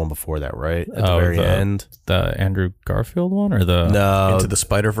one, but it was the one before that, right? At the very end, the Andrew Garfield one, or the Into the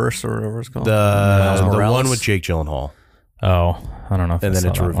Spider-Verse, or whatever it's called. The one with Jake Gyllenhaal. Oh, I don't know. And then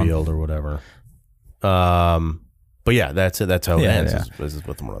it's revealed or whatever. But yeah, that's it. That's how it ends. Is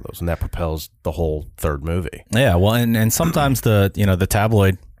with one of those, and that propels the whole third movie. Yeah, well, and sometimes the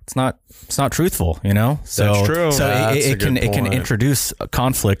tabloid. It's not truthful, you know. So that's true. So it can introduce a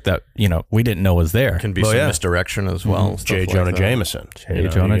conflict that, you know, we didn't know was there. It can be some misdirection as well. J. Jonah Jameson.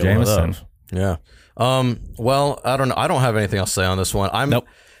 Yeah. Well, I don't know. I don't have anything else to say on this one.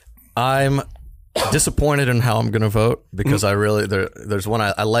 I'm disappointed in how I'm going to vote because I really there's one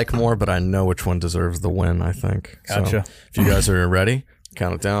I like more, but I know which one deserves the win. I think. Gotcha. So if you guys are ready,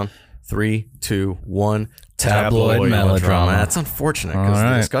 count it down. 3, 2, 1. Tabloid Melodrama. That's unfortunate because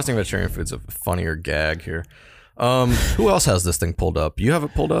the Disgusting Vegetarian Food's a funnier gag here. Who else has this thing pulled up? You have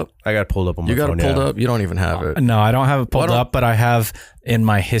it pulled up? I got it pulled up on my phone. You got it pulled up? You don't even have it. No, I don't have it pulled up, but I have in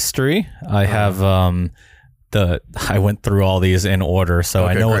my history. I have I went through all these in order, so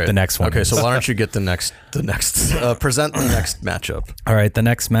I know what the next one is. Okay, so why don't you get the next present the next matchup? All right, the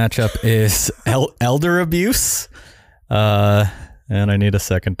next matchup is elder abuse. And I need a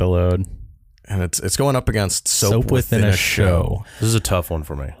second to load. And it's going up against Soap Within a Show. This is a tough one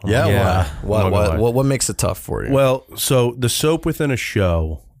for me. Yeah. What makes it tough for you? Well, so the Soap Within a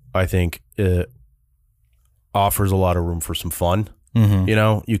Show, I think, offers a lot of room for some fun. Mm-hmm. You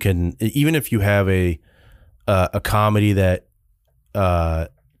know, you can, even if you have a comedy that,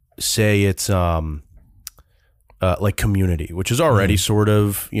 say it's like Community, which is already sort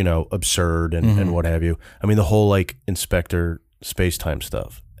of, you know, absurd and what have you. I mean, the whole like Inspector Spacetime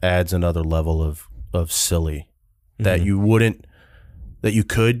stuff adds another level of silly that you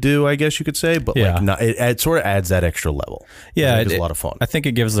could do, I guess you could say, but like not, it sort of adds that extra level. Yeah, it's a lot of fun. I think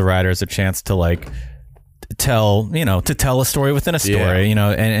it gives the writers a chance to like tell a story within a story, you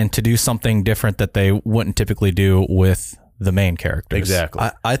know, and to do something different that they wouldn't typically do with the main characters. Exactly.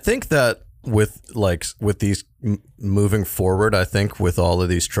 I think that with these moving forward, I think with all of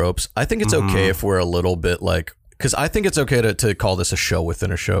these tropes, I think it's okay if we're a little bit like, because I think it's okay to call this a show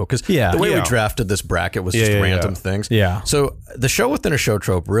within a show. Because the way we drafted this bracket was just random things. Yeah. So the show within a show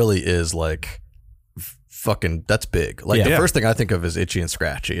trope really is like fucking, that's big. Like the first thing I think of is Itchy and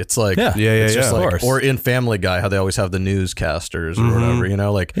Scratchy. It's like, it's just like, or in Family Guy, how they always have the newscasters or whatever, you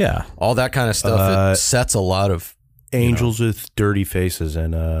know, like all that kind of stuff. It sets a lot of Angels with Dirty Faces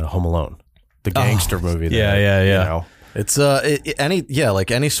and Home Alone, the gangster movie. You know? It's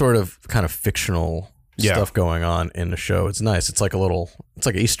like any sort of kind of fictional stuff going on in the show. It's nice. It's like it's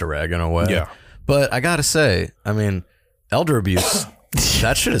like an Easter egg in a way. Yeah. But I gotta say, I mean, elder abuse.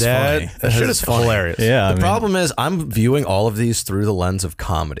 That shit is funny. That shit is funny. Hilarious. Yeah. The problem is I'm viewing all of these through the lens of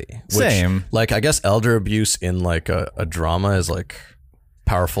comedy. Which, Same. Like, I guess elder abuse in like a drama is like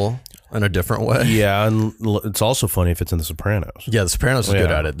powerful in a different way. Yeah, and it's also funny if it's in The Sopranos. Yeah, The Sopranos is good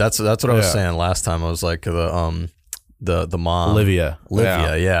at it. That's what I was saying last time. I was like the mom Olivia,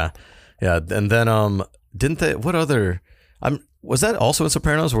 yeah. And then didn't they? What other? Was that also in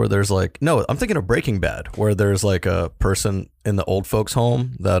Sopranos where there's like no? I'm thinking of Breaking Bad where there's like a person in the old folks'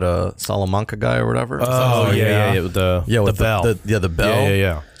 home that Salamanca guy or whatever. Oh yeah. With the bell. The bell.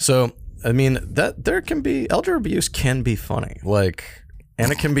 Yeah. So I mean that there can be elder abuse can be funny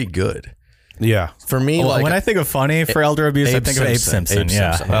and it can be good. Yeah. For me, like when I think of funny for elder abuse, I think of Abe Simpson.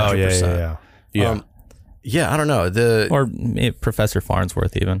 Yeah. Oh yeah. Yeah, I don't know. Or Professor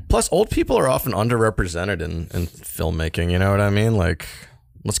Farnsworth even. Plus, old people are often underrepresented in filmmaking. You know what I mean? Like,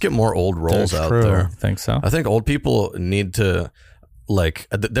 let's get more old roles out there. I think so. I think old people need to, like,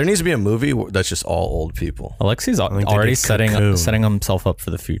 there needs to be a movie that's just all old people. Alexi's already setting himself up for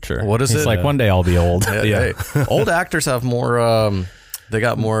the future. What is He's it? like, one day I'll be old. Yeah. Hey, old actors have more... they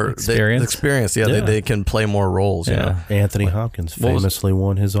got more experience. Yeah, they can play more roles. You know? Anthony Hopkins famously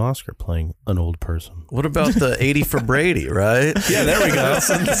won his Oscar playing an old person. What about the 80 for Brady, right? Yeah, there we go.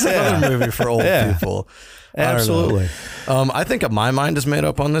 That's another movie for old people. Absolutely. I think my mind is made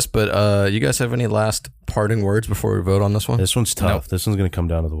up on this, but you guys have any last parting words before we vote on this one? This one's tough. Nope. This one's going to come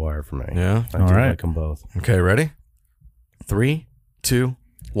down to the wire for me. Yeah? I do like them both. Okay, ready? 3, 2,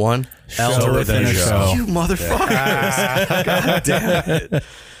 1. Elder within a show. You motherfuckers. God damn it.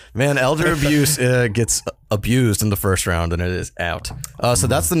 Man, elder abuse gets abused in the first round and it is out. So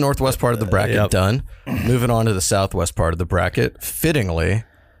that's the northwest part of the bracket done. Moving on to the southwest part of the bracket. Fittingly,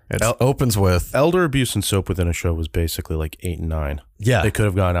 it opens with... Elder abuse and Soap Within a Show was basically like 8 and 9. Yeah. They could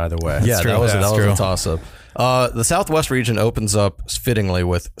have gone either way. Yeah, that was a toss-up. The southwest region opens up fittingly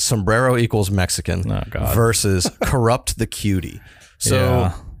with Sombrero equals Mexican versus Corrupt the Cutie.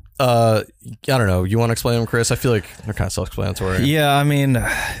 So, I don't know. You want to explain them, Chris? I feel like they're kind of self-explanatory. Yeah, I mean,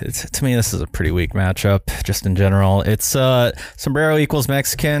 to me, this is a pretty weak matchup, just in general. It's Sombrero equals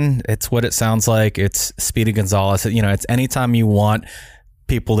Mexican. It's what it sounds like. It's Speedy Gonzalez. You know, it's anytime you want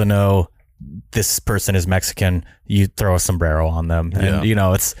people to know this person is Mexican, you throw a sombrero on them. And, you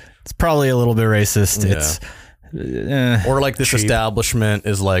know, it's probably a little bit racist. Yeah. It's... or like this cheap establishment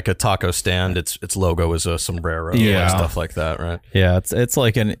is like a taco stand. Its logo is a sombrero. Yeah, stuff like that, right? Yeah, it's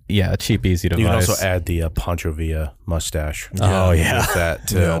like a cheap, easy device. You can also add the Pancho Villa mustache. Oh yeah, with that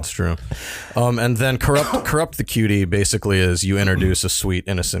too. Yeah, that's true. And then corrupt the cutie basically is you introduce a sweet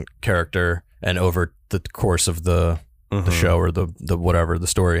innocent character, and over the course of the show or the whatever the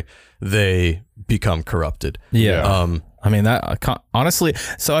story, they become corrupted. Yeah. I mean that honestly.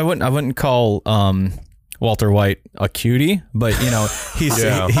 So I wouldn't call Walter White a cutie, but you know he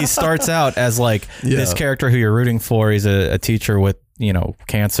starts out as like this character who you're rooting for. He's a teacher with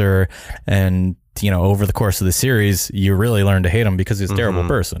cancer, and over the course of the series you really learn to hate him because he's a terrible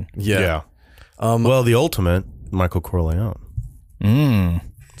person. Well, the ultimate Michael Corleone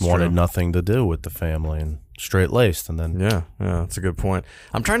wanted nothing to do with the family and straight laced, and then that's a good point.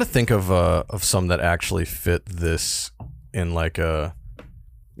 I'm trying to think of some that actually fit this in like a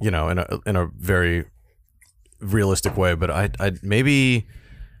in a very realistic way, but I don't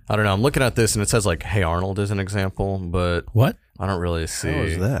know. I'm looking at this and it says like Hey Arnold is an example, but what? I don't really see. How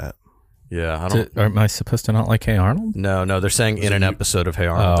is that? Yeah, I don't. Am I supposed to not like Hey Arnold? No, they're saying in an episode of Hey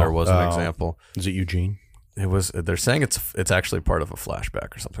Arnold there was an example. Is it Eugene? It was. They're saying it's actually part of a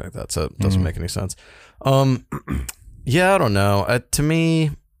flashback or something like that, so it doesn't make any sense. Yeah, I don't know. To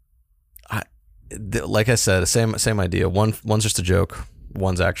me, like I said, same idea. One's just a joke.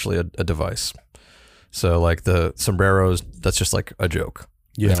 One's actually a device. So like the sombreros, that's just like a joke.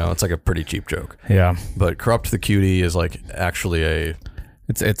 Yeah. It's like a pretty cheap joke. Yeah. But Corrupt the Cutie is like actually a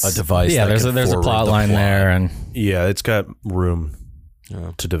device. Yeah, there's a plot line there, and it's got room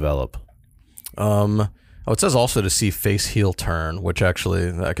to develop. It says also to see face heel turn, which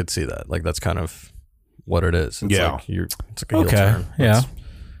actually I could see that. Like that's kind of what it is. It's like it's like a heel turn. Yeah.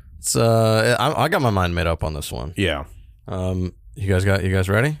 It's I got my mind made up on this one. Yeah. You guys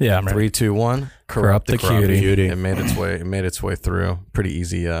ready? Yeah, I'm ready. 3, 2, 1. Corrupt the cutie. It made its way through. Pretty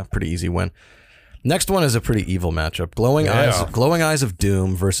easy win. Next one is a pretty evil matchup. Glowing Eyes of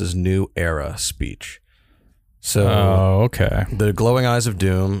Doom versus New Era speech. So okay. The Glowing Eyes of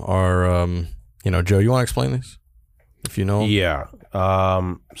Doom are Joe, you want to explain these? If you know. Yeah.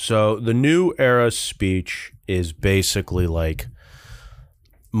 So the New Era speech is basically like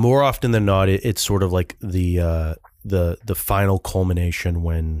more often than not, it's sort of like the final culmination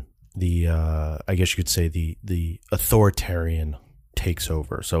when the I guess you could say the authoritarian takes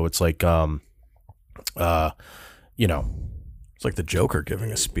over. So it's like you know, it's like the Joker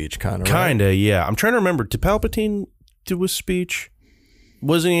giving a speech, kind of. Yeah. I'm trying to remember. Did Palpatine do a speech?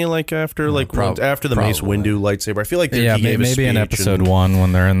 Wasn't he like after after the Mace Windu lightsaber? I feel like he gave a speech maybe in episode 1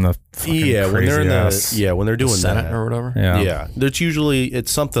 when they're in the when they're in when they're doing Senate that or whatever. Yeah.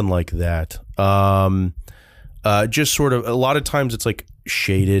 It's something like that. Just sort of a lot of times it's like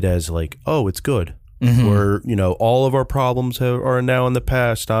shaded as like, oh, it's good. Where all of our problems are now in the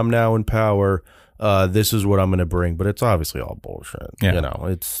past. I'm now in power. This is what I'm going to bring, but it's obviously all bullshit. Yeah.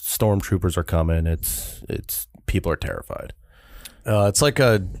 It's stormtroopers are coming. It's people are terrified. It's like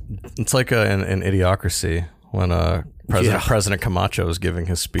an Idiocracy when President Camacho is giving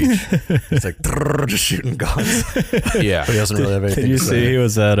his speech. He's like just shooting guns. Yeah, but he doesn't really have anything. Did you to see say. he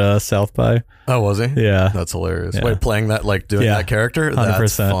was at South by? Oh, was he? Yeah, that's hilarious. Yeah. Wait, playing that doing that character? 100%.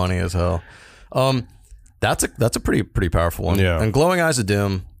 That's funny as hell. That's a pretty powerful one. Yeah. And Glowing Eyes of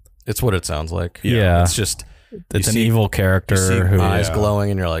Doom, it's what it sounds like. Yeah. It's just It's an evil character you see who eyes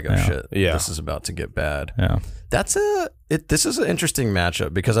glowing, and you're like, oh shit, Yeah. this is about to get bad. Yeah. This is an interesting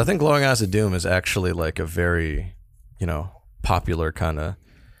matchup because I think Glowing Eyes of Doom is actually like a very, popular kind of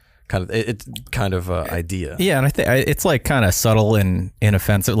idea. Yeah, and I think it's like kind of subtle and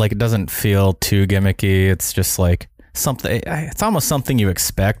inoffensive. Like it doesn't feel too gimmicky. It's just like something. It's almost something you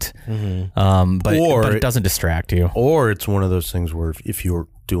expect, but it doesn't distract you. Or it's one of those things where if you're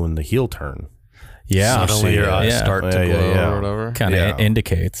doing the heel turn, suddenly your eyes start to glow or whatever. Kind of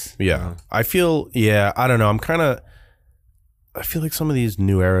indicates. Yeah, I feel. Yeah, I don't know. I feel like some of these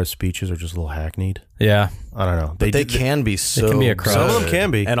new era speeches are just a little hackneyed. Yeah, I don't know. They can be so. It can be a crowd. Some of them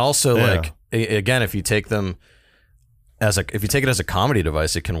can be, and also again, if you take them if you take it as a comedy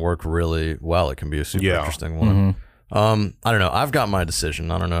device, it can work really well. It can be a super interesting one. I don't know. I've got my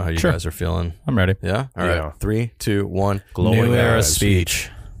decision. I don't know how you guys are feeling. I'm ready. Yeah. All right. 3, 2, 1. New era speech.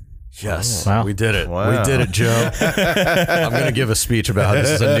 Yes, Wow. we did it. Wow. We did it, Joe. I'm going to give a speech about how this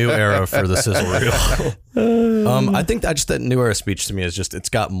is a new era for the sizzle reel. I think that new era speech to me is just, it's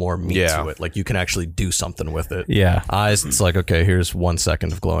got more meat to it. Like you can actually do something with it. Yeah. Eyes, it's like, okay, here's 1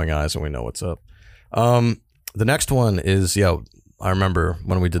 second of glowing eyes and we know what's up. The next one is, I remember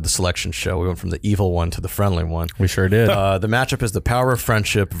when we did the selection show, we went from the evil one to the friendly one. We sure did. The matchup is the Power of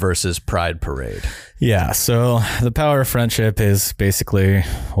Friendship versus Pride Parade. Yeah, so the Power of Friendship is basically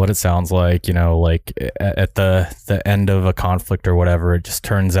what it sounds like, like at the end of a conflict or whatever, it just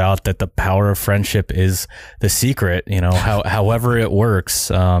turns out that the power of friendship is the secret, however it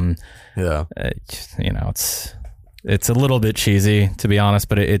works. It's a little bit cheesy, to be honest,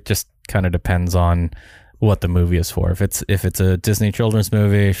 but it just kind of depends on what the movie is for. If it's a Disney children's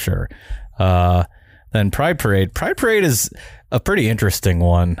movie, sure. Then Pride Parade is a pretty interesting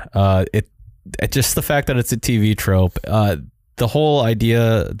one. It just the fact that it's a TV trope. The whole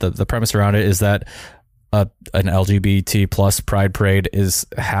idea, the premise around it is that an LGBT plus Pride Parade is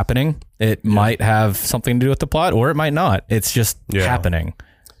happening. It might have something to do with the plot, or it might not. It's just happening,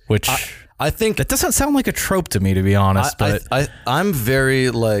 which I think it doesn't sound like a trope to me, to be honest. But I'm very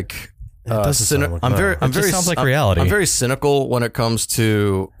like. sounds like reality. I'm very cynical when it comes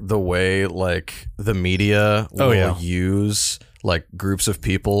to the way like the media will use like groups of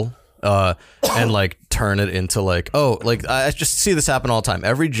people and like turn it into like, I just see this happen all the time.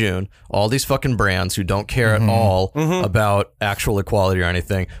 Every June, all these fucking brands who don't care at all about actual equality or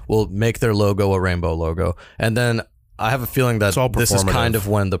anything will make their logo a rainbow logo. And then I have a feeling that this is kind of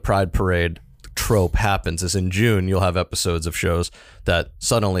when the Pride Parade trope happens, is in June you'll have episodes of shows that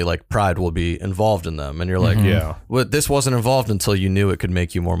suddenly like Pride will be involved in them and you're like, well, this wasn't involved until you knew it could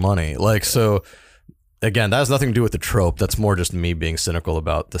make you more money. Like, so again, that has nothing to do with the trope. That's more just me being cynical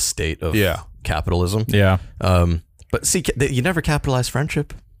about the state of capitalism. But see, you never capitalize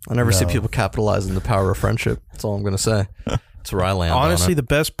friendship. I never see people capitalizing the power of friendship. That's all I'm gonna say. That's where I land. Honestly, the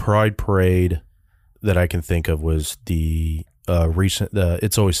best Pride Parade that I can think of was the recent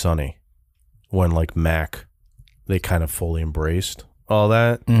It's Always Sunny, when like Mac, they kind of fully embraced all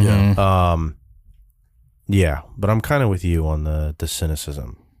that. But I'm kind of with you on the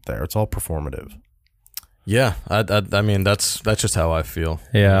cynicism there. It's all performative. Yeah, I mean that's just how I feel.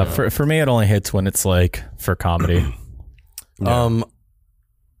 Yeah, for me it only hits when it's like for comedy. All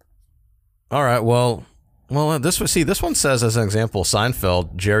right, well, this one says as an example,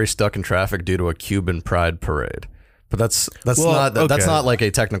 Seinfeld, Jerry stuck in traffic due to a Cuban Pride Parade. But that's not like a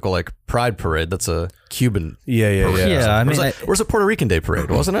technical like Pride Parade. That's a Cuban. Parade. Yeah. I mean, where's a Puerto Rican Day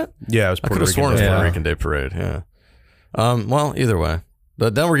Parade? Wasn't it? Yeah, it was I could have sworn it was Puerto Rican Day Parade. Yeah. Well, either way,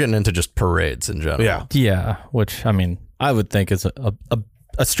 But then we're getting into just parades in general. Yeah. Yeah, which I mean, I would think is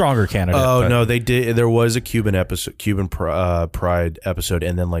a stronger candidate. Oh but- no, they did. There was a Cuban Pride episode,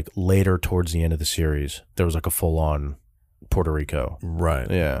 and then like later towards the end of the series, there was like a full on Puerto Rico. Right.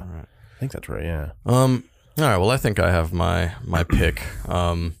 Yeah, Right. I think that's right. Yeah. All right. Well, I think I have my pick.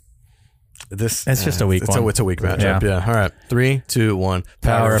 It's just a weak one. It's a weak matchup. Yeah. All right. 3, 2, 1.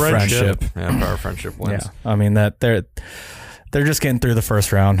 Power of friendship. Yeah. Power of friendship wins. Yeah, I mean that they're just getting through the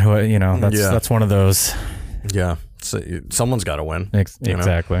first round. That's one of those. Yeah. So someone's got to win. you know?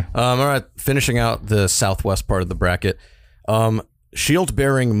 Exactly. All right. Finishing out the southwest part of the bracket. Shield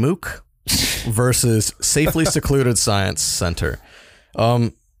bearing Mook versus safely secluded science center.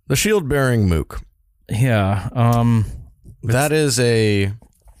 The shield bearing Mook. Yeah. That is a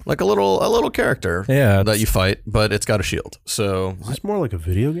little character Yeah, that you fight, but it's got a shield. So Is this more like a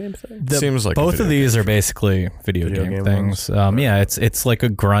video game thing? seems like a both video of these are basically video game things. Yeah, it's like a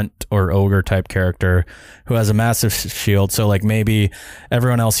grunt or ogre type character who has a massive shield. So like maybe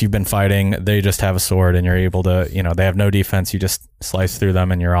everyone else you've been fighting, they just have a sword and you're able to, they have no defense. You just slice through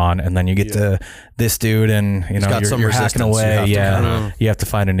them and you're on. And then you get to this dude and got some you're hacking resistance. away. You have to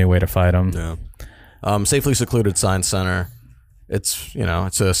find a new way to fight him. Yeah. Safely secluded science center. It's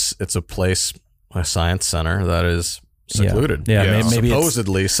it's a place, a science center that is secluded. Yeah. Maybe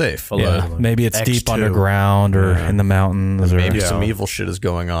supposedly safe. Maybe it's deep X2. underground or in the mountains. Maybe some evil shit is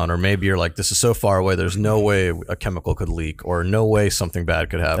going on, or maybe you're like, this is so far away, there's no way a chemical could leak, or no way something bad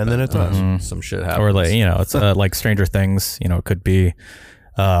could happen. And then it does. Some shit happens. Or like it's like Stranger Things. It could be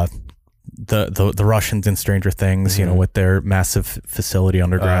the Russians in Stranger Things. With their massive facility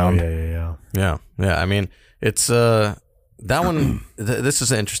underground. Yeah. I mean, it's that one. This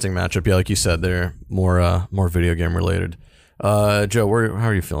is an interesting matchup. Yeah, like you said, they're more video game related. Joe, how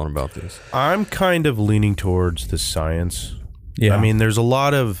are you feeling about this? I'm kind of leaning towards the science. Yeah. I mean, there's a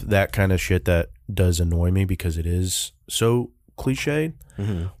lot of that kind of shit that does annoy me because it is so cliched.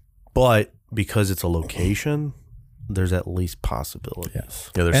 But because it's a location, there's at least possibilities.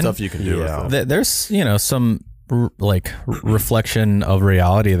 Yeah, there's stuff you can do with it. There's some reflection of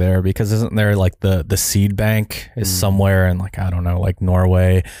reality there, because isn't there like the seed bank is somewhere in like, I don't know, like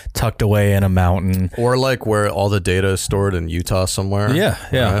Norway, tucked away in a mountain, or like where all the data is stored in Utah somewhere. Right?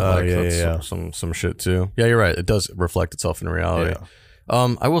 That's some shit too. Yeah, you're right. It does reflect itself in reality.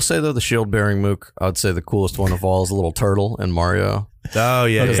 I will say though, the shield bearing Mook, I would say the coolest one of all is a little turtle in Mario. Oh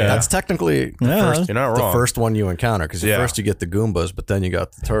yeah, That's technically You're not wrong. the first one you encounter, because first you get the Goombas, but then you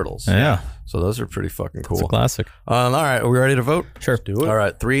got the turtles. So those are pretty fucking cool. It's a classic. All right, are we ready to vote? Sure. Do it. All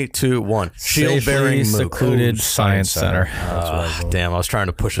right, 3, 2, 1. Shield bearing Mook. secluded science center. Damn, I was trying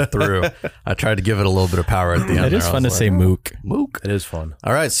to push it through. I tried to give it a little bit of power at the end. It is fun to say Mook. Mook. It is fun.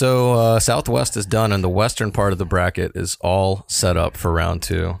 All right, so Southwest is done, and the western part of the bracket is all set up for round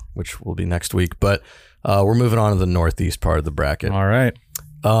 2, which will be next week. But we're moving on to the northeast part of the bracket. All right.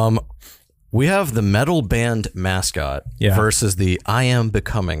 We have the metal band mascot versus the I Am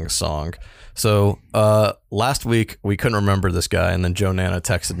Becoming song. So last week we couldn't remember this guy, and then Joe Nana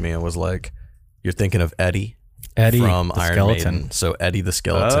texted me and was like, "You're thinking of Eddie from the Iron skeleton. Maiden." So Eddie the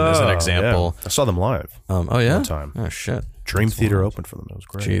Skeleton is an example. Yeah. I saw them live. Oh yeah, One time. Oh shit, Dream Theater opened for them. It was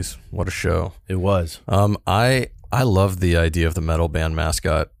great. jeez, what a show. It was. I love the idea of the metal band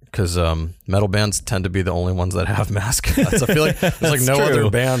mascot, because metal bands tend to be the only ones that have mascots. I feel like there's like no other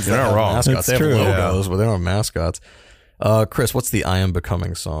bands that have mascots. They have logos, but they don't have mascots. Chris, what's the I Am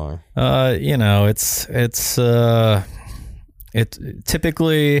Becoming song? It's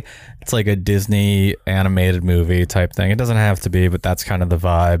typically it's like a Disney animated movie type thing. It doesn't have to be, but that's kind of the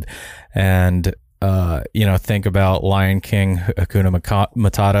vibe. And think about Lion King, Hakuna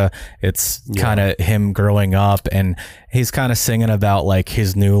Matata. It's kind of him growing up, and he's kind of singing about like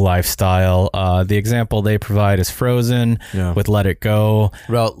his new lifestyle. The example they provide is Frozen with Let It Go.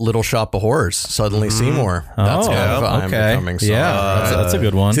 About Little Shop of Horrors, Suddenly Seymour. That's kind of I Am Becoming song. Yeah, that's a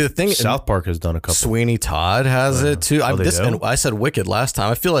good one. See, the thing, South Park has done a couple. Sweeney Todd has it too. And do? I said Wicked last time.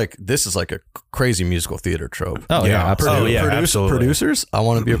 I feel like this is like a crazy musical theater trope. Oh yeah, absolutely. Absolutely. Producers. I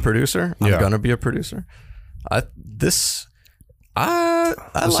want to be a producer. I'm gonna be a producer. I like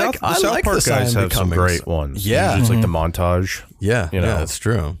The South Park guys have some great ones. Yeah. It's like the montage. Yeah, You know. yeah, that's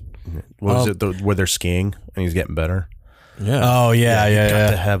true. What was it? Where they're skiing and he's getting better. Yeah. Oh yeah.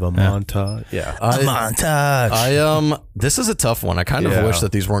 Got to have a montage. Yeah. Montage. This is a tough one. I kind of wish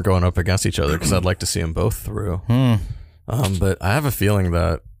that these weren't going up against each other, because I'd like to see them both through. But I have a feeling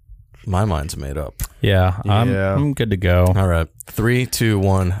that my mind's made up. Yeah, I'm good to go. All right. 3, 2,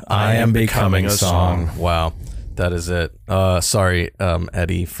 1. I Am Becoming a song. Wow. That is it. Sorry,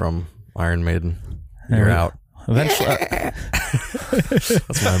 Eddie from Iron Maiden. You're out. Eventually,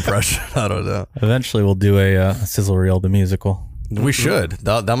 That's my impression. I don't know. eventually we'll do a Sizzle Reel, the musical. We should.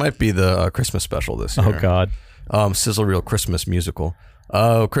 That might be the Christmas special this year. Oh God. Sizzle Reel Christmas musical.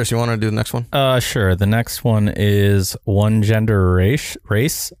 Oh, Chris, you want to do the next one? Sure. The next one is one gender race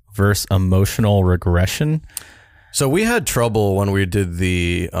versus emotional regression. So we had trouble when we did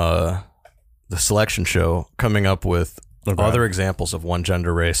the selection show coming up with other examples of one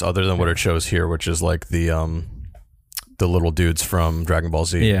gender race other than what it shows here, which is like the little dudes from Dragon Ball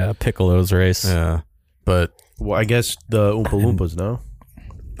Z. Yeah, Piccolo's race. Yeah, but Well, I guess the Oompa Loompas, no?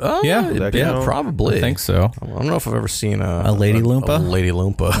 Yeah, probably. I think so. I don't know if I've ever seen A Lady Loompa? A Lady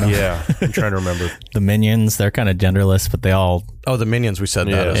Loompa. Yeah, I'm trying to remember. The Minions, they're kind of genderless, but they all. Oh, the Minions. We said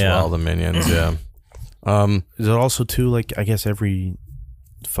that as Yeah. well. The Minions. Yeah. Is it also too like I guess every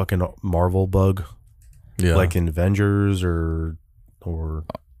fucking Marvel bug, Yeah. like in Avengers or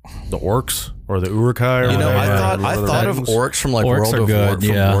the orcs or the Urukai? Or You know, whatever, I thought of orcs from like Orcs World are of good,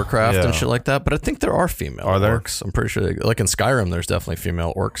 from Warcraft Yeah. and shit like that, but I think there are female Are there? orcs. I'm pretty sure. Like in Skyrim, there's definitely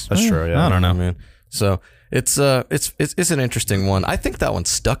female orcs. That's true. Yeah, I don't know. I mean, so it's an interesting one. I think that one's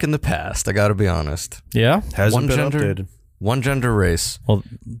stuck in the past. I got to be honest. Yeah. hasn't One been gender- updated. One gender race. Well,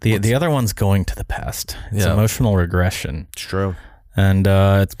 the other one's going to the past. It's Yeah. emotional regression. It's true. And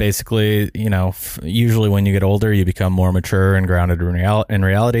it's basically, usually when you get older, you become more mature and grounded in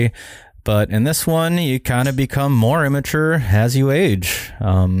reality. But in this one, you kind of become more immature as you age.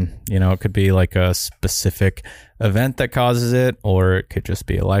 It could be like a specific event that causes it, or it could just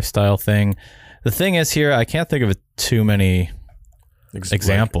be a lifestyle thing. The thing is here, I can't think of too many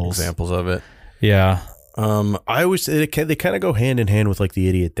examples. Examples of it. Yeah. I always they kind of go hand in hand with like the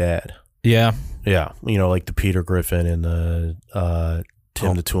idiot dad. Yeah. Yeah, like the Peter Griffin and the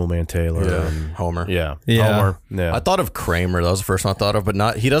Tim the Toolman Taylor. Yeah. And, Homer. yeah, Yeah. Homer. Yeah, I thought of Kramer. That was the first one I thought of, but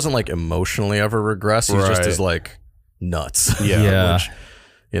not. He doesn't like emotionally ever regress. He's just Right. as like nuts. Yeah. Which,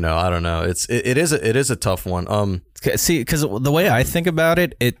 I don't know. It is a tough one. See, because the way I think about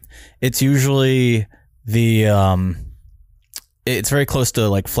it, it's usually it's very close to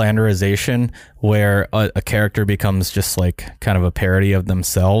like Flanderization, where a character becomes just like kind of a parody of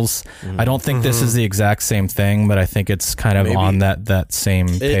themselves. I don't think this is the exact same thing, but I think it's kind of Maybe. on that same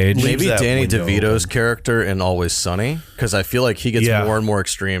page. leaves Maybe that Danny window DeVito's open. character in Always Sunny, because I feel like he gets Yeah. more and more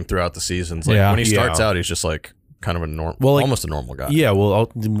extreme throughout the seasons. Like Yeah. when he starts Yeah. out, he's just like kind of a like- almost a normal guy. Yeah,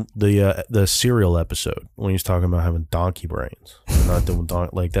 well, the serial episode when he's talking about having donkey brains, not doing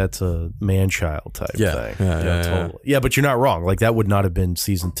like that's a man-child type Yeah. thing. Yeah. Totally. Yeah, but you're not wrong. Like that would not have been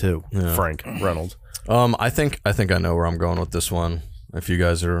season 2. Frank Reynolds. I think I know where I'm going with this one. If you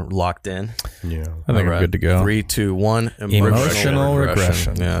guys are locked in, Yeah, I think I'm good to go. 3, 2, 1. Emotional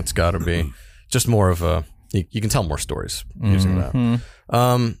regression. Yeah, it's got to be just more of a. You can tell more stories using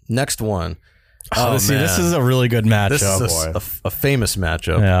that. Next one. See, man. this is a really good matchup. This is a famous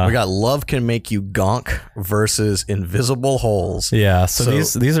matchup. Yeah. We got Love Can Make You Gonk versus Invisible Holes. Yeah, so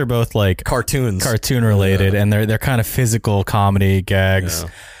these are both like Cartoons. cartoon related, and they're kind of physical comedy gags.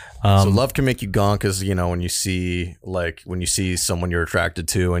 So Love Can Make You Gonk is, when you see someone you're attracted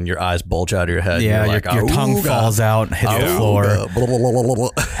to and your eyes bulge out of your head. Yeah, and you're like, your tongue "Auga, falls out and hits the floor. auga, blah, blah, blah, blah, blah."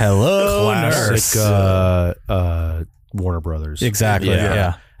 Hello, nurse. classic Warner Brothers. Exactly.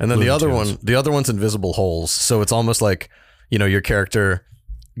 Yeah. And then the Tunes. other one's Invisible Holes. So it's almost like, your character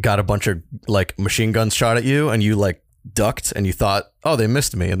got a bunch of like machine guns shot at you and you like ducked and you thought, oh, they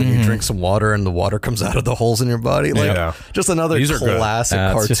missed me. And then you drink some water and the water comes out of the holes in your body. Like Yeah. just another These are good. classic Yeah,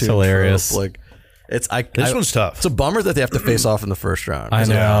 it's cartoon. just hilarious. trope. Like This one's tough. It's a bummer that they have to face off in the first round. I 'Cause,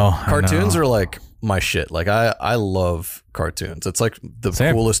 know. Cartoons are like my shit. Like I love cartoons. It's like the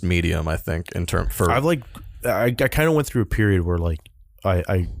Same. coolest medium, I think, in term for I kind of went through a period where like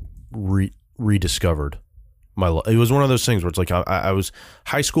I rediscovered my love. It was one of those things where it's like I was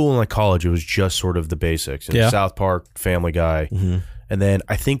high school and like college. It was just sort of the basics. Yeah. South Park, Family Guy, and then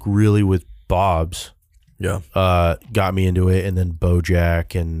I think really with Bob's, got me into it, and then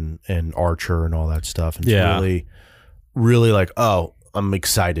BoJack and Archer and all that stuff. And Yeah. it's really like, oh, I'm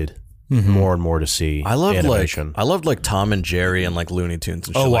excited more and more to see. I loved animation. like Tom and Jerry and like Looney Tunes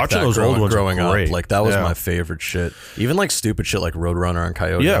and shit like watching that those old ones are growing up. great. Like that was Yeah. my favorite shit. Even like stupid shit like Roadrunner and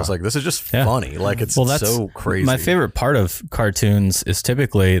Coyote. Yeah. I was like, this is just Yeah. funny. Like it's That's so crazy. My favorite part of cartoons is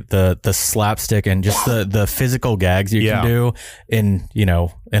typically the slapstick and just the physical gags you Yeah. can do in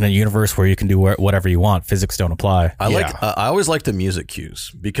a universe where you can do whatever you want. Physics don't apply. I always like the music cues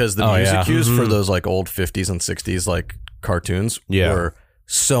because the music yeah. cues for those like old 50s and 60s like cartoons Yeah. were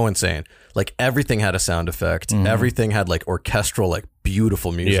so insane. Like everything had a sound effect. Everything had like orchestral, like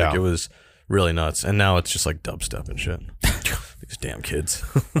beautiful music. Yeah. It was really nuts. And now it's just like dubstep and shit. These damn kids.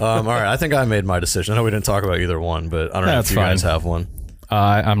 All right, I think I made my decision. I know we didn't talk about either one, but I don't know if you guys have one.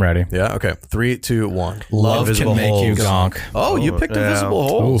 I'm ready. Yeah. Okay. 3, 2, 1. Love can make you gonk. Oh, you picked Invisible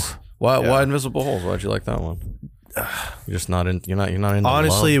Holes. Oof. Why Invisible Holes? Why'd you like that one? You're just not in. You're not into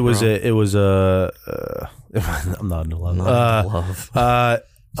Honestly, love, it was a. I'm not into love.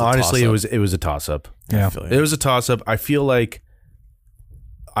 Honestly, it was a toss up. Yeah, it was a toss up. I feel like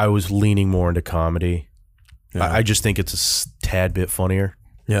I was leaning more into comedy. Yeah. I just think it's a tad bit funnier.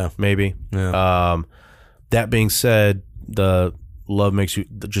 Yeah, maybe. Yeah. That being said, the love makes you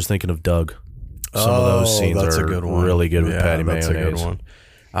just thinking of Doug. Some of those scenes are really good with Patty Mayonnaise. That's a good one.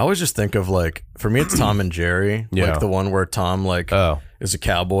 I always just think of like, for me, it's Tom and Jerry. Like the one where Tom is a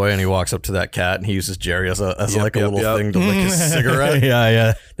cowboy and he walks up to that cat and he uses Jerry as a little thing to lick his cigarette.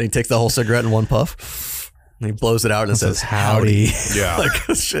 yeah. Then he takes the whole cigarette in one puff and he blows it out and says, howdy. Yeah.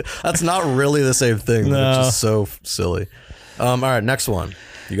 Like, shit. That's not really the same thing. No. But it's just so silly. All right, next one.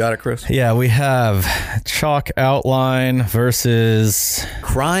 You got it, Chris? Yeah, we have chalk outline versus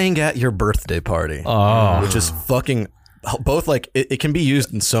crying at your birthday party. Oh. Which is fucking... Both, like, it can be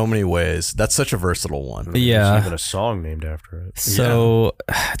used in so many ways. That's such a versatile one. Yeah. There's even a song named after it. So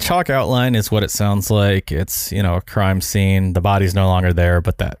chalk outline is what it sounds like. It's, a crime scene. The body's no longer there,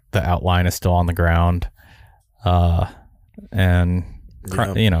 but the outline is still on the ground. And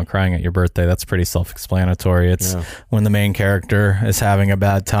crying at your birthday, that's pretty self-explanatory. It's when the main character is having a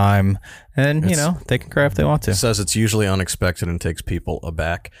bad time and, they can cry if they want to. It says it's usually unexpected and takes people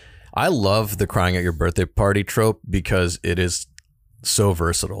aback. I love the crying at your birthday party trope because it is so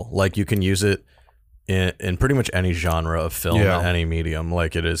versatile. Like, you can use it in pretty much any genre of film, any medium.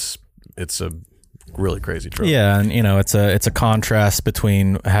 Like, it's a really crazy trope. Yeah, and it's a contrast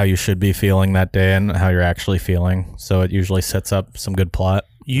between how you should be feeling that day and how you're actually feeling. So it usually sets up some good plot.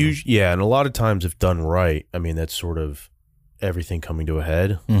 And a lot of times, if done right, I mean, that's sort of everything coming to a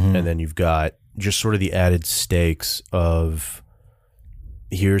head, and then you've got just sort of the added stakes of,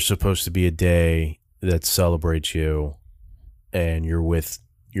 here's supposed to be a day that celebrates you and you're with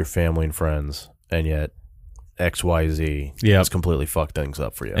your family and friends, and yet XYZ has completely fucked things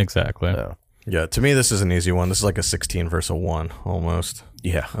up for you. Exactly. Yeah, to me, this is an easy one. This is like a 16 versus a 1 almost.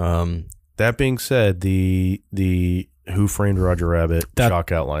 Yeah. That being said, the Who Framed Roger Rabbit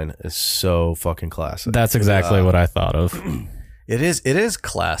chalk outline is so fucking classic. That's exactly what I thought of. It is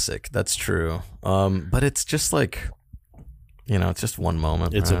classic. That's true. But it's just like... it's just one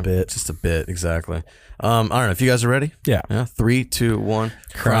moment. It's a bit. Just a bit, exactly. I don't know if you guys are ready. Yeah. 3, 2, 1.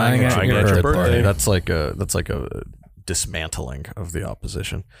 Crying at your birthday. That's like a dismantling of the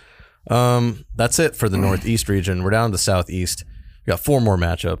opposition. That's it for the Northeast region. We're down to the Southeast. We got 4 more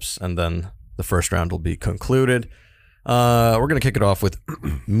matchups, and then the first round will be concluded. We're gonna kick it off with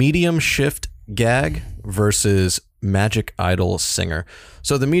medium shift gag versus Magic Idol singer.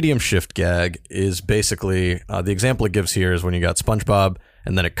 So the medium shift gag is basically the example it gives here is when you got SpongeBob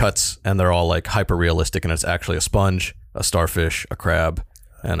and then it cuts and they're all like hyper realistic and it's actually a sponge, a starfish, a crab,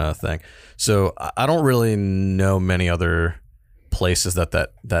 and a thing. So I don't really know many other places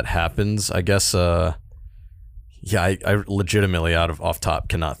that happens. I guess I legitimately off top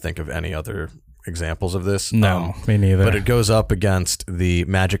cannot think of any other exampple of this. No, me neither. But it goes up against the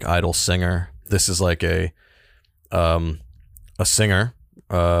Magic Idol singer. This is like a singer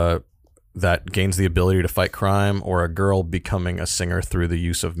that gains the ability to fight crime, or a girl becoming a singer through the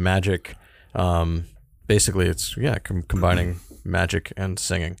use of magic. Basically, it's combining magic and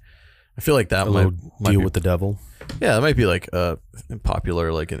singing. I feel like that might deal be, with the devil. Yeah, that might be like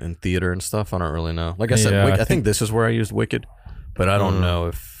popular, like in theater and stuff. I don't really know. Like I said, I think this is where I used Wicked, but I don't know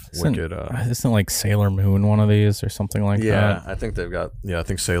if Wicked. Isn't like Sailor Moon one of these or something like that? Yeah, I think they've got. Yeah, I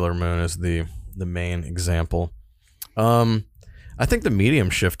think Sailor Moon is the main example. I think the medium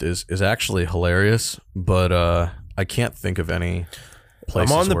shift is actually hilarious, but I can't think of any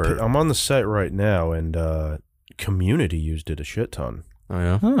places I'm on the site right now, and Community used it a shit ton. Oh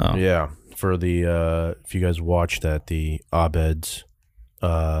yeah? Oh. Yeah. For the if you guys watched that, the Abeds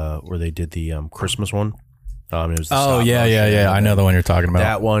where they did the Christmas one. It was the yeah. I know the one you're talking about.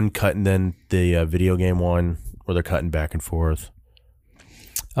 That one, cutting then the video game one where they're cutting back and forth.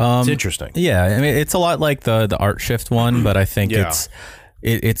 It's interesting. Yeah, I mean, it's a lot like the art shift one, but I think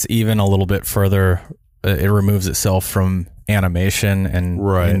it's even a little bit further. It removes itself from animation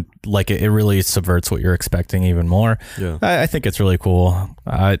and like it really subverts what you're expecting even more. Yeah, I think it's really cool.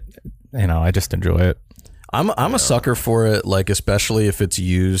 I just enjoy it. I'm a sucker for it, like especially if it's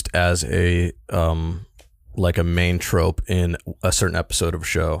used as a like a main trope in a certain episode of a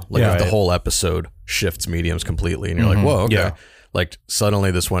show. Like if the whole episode shifts mediums completely, and you're like, whoa, okay. Yeah. like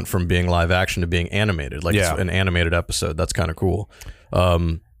suddenly this went from being live action to being animated. Like it's an animated episode. That's kind of cool.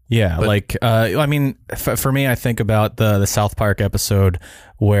 Yeah, like I mean, for me, I think about the South Park episode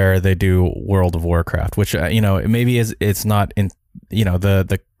where they do World of Warcraft, which maybe it's not in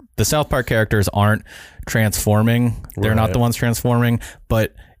the South Park characters aren't transforming; they're not the ones transforming,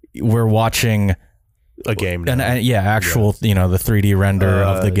 but we're watching a game now. Actual the 3D render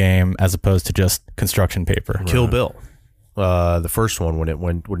of the game as opposed to just construction paper. Kill Bill, the first one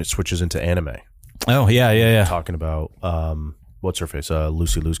when it switches into anime. Oh yeah. Talking about what's her face?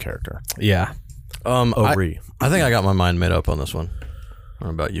 Lucy Liu's character. Yeah. I think I got my mind made up on this one. What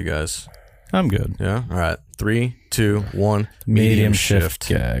about you guys? I'm good. Yeah. All right. 3, 2, 1. Medium shift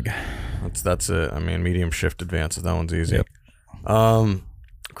gag. That's it. I mean, medium shift advances. That one's easy. Yep.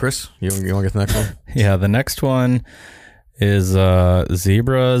 Chris, you want to get the next one? Yeah. The next one is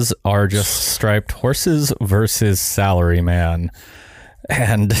zebras are just striped horses versus Salaryman.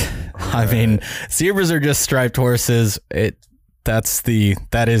 And I mean, zebras are just striped horses. That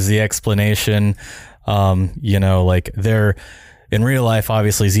is the explanation. Like they're in real life,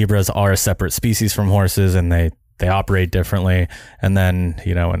 obviously zebras are a separate species from horses and they operate differently. And then,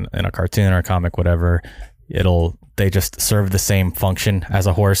 in a cartoon or a comic, whatever, they just serve the same function as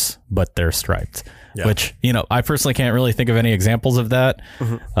a horse, but they're striped. Yeah. Which, I personally can't really think of any examples of that.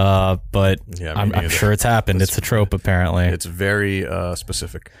 But I'm sure it's happened. It's a trope, apparently. It's very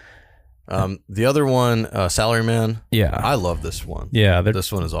specific. The other one, Salaryman. Yeah. I love this one. Yeah. This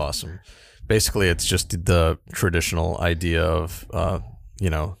one is awesome. Basically, it's just the traditional idea of,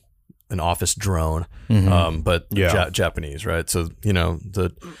 an office drone, but Japanese, right? So,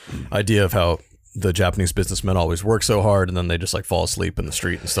 the idea of how the Japanese businessmen always work so hard and then they just like fall asleep in the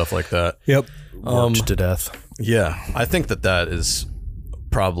street and stuff like that. Yep. Worked to death. Yeah. I think that is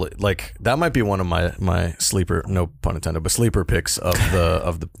probably like that might be one of my sleeper, no pun intended, but sleeper picks of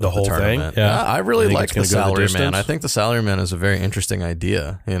the whole tournament. Thing. Yeah. I really like the Salaryman. I think the Salaryman is a very interesting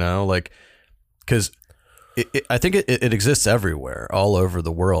idea, because I think it exists everywhere, all over the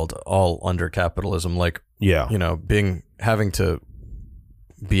world, all under capitalism. Like, having to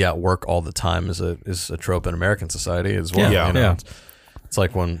be at work all the time is a trope in American society as well. Yeah. It's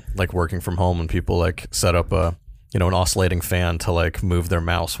like when working from home when people like set up an oscillating fan to like move their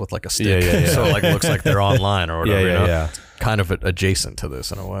mouse with like a stick. So it like looks like they're online or whatever. Kind of adjacent to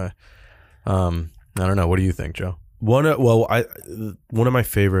this in a way. I don't know. What do you think, Joe? One of my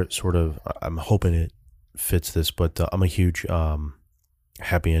favorite sort of, I'm hoping it fits this, but I'm a huge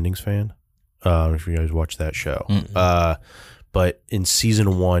Happy Endings fan. I don't know if you guys watch that show. But in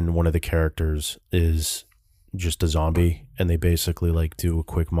season 1, one of the characters is just a zombie, and they basically like do a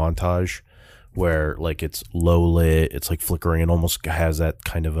quick montage where like it's low lit, it's like flickering, and almost has that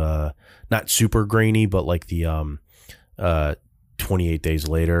kind of a not super grainy, but like the 28 Days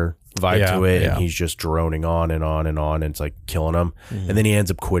Later vibe to it, and he's just droning on and on and on, and it's like killing him. And then he ends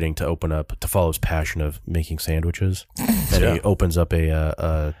up quitting to follow his passion of making sandwiches, and he opens up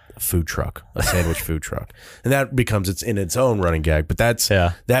a food truck, a sandwich food truck, and that becomes its own running gag. But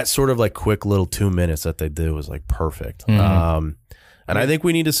that sort of like quick little 2 minutes that they do is like perfect. And I think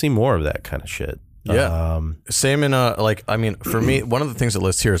we need to see more of that kind of shit. Same in for me, one of the things that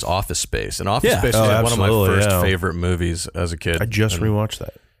lists here is Office Space, and Office Space was one of my first favorite movies as a kid. I just rewatched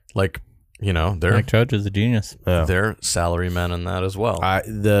that. Like, Mike Judge is a genius. They're Salarymen in that as well.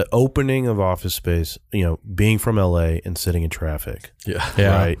 The opening of Office Space, being from LA and sitting in traffic.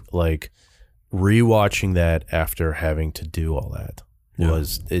 Right? Like rewatching that after having to do all that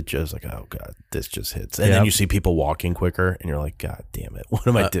was it just like, oh God, this just hits. And then you see people walking quicker and you're like, God damn it, what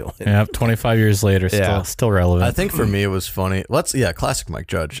am I doing? 25 years later, still relevant. I think for me it was funny. Classic Mike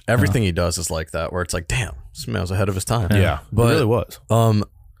Judge. Everything he does is like that, where it's like, damn, this man was ahead of his time. But it really was.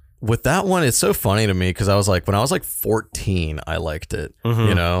 With that one, it's so funny to me because I was like, when I was like 14, I liked it,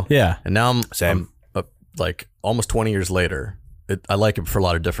 Yeah. And now I'm like almost 20 years later, I like it for a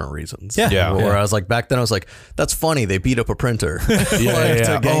lot of different reasons. Where I was like, back then I was like, that's funny. They beat up a printer.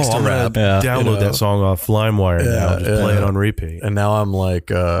 To gangster rap. Download that song off LimeWire now. Just play it on repeat. And now I'm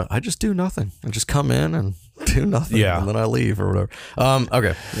like, I just do nothing. I just come in and do nothing. And then I leave or whatever.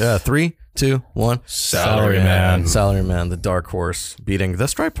 Okay. 3, 2, 1. Salaryman, the dark horse beating the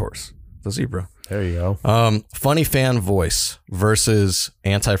striped horse, the zebra. There you go. Funny fan voice versus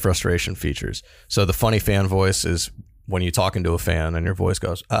anti-frustration features. So the funny fan voice is when you're talking to a fan and your voice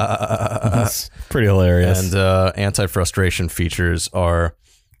goes, That's pretty hilarious. And anti-frustration features are,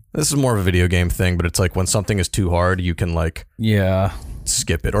 this is more of a video game thing, but it's like when something is too hard, you can like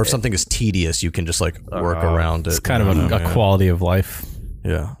skip it. Or if something is tedious, you can just like work around it. It's kind of a quality of life.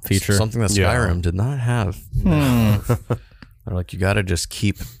 Yeah. Feature. Something that Skyrim did not have. They're like, you got to just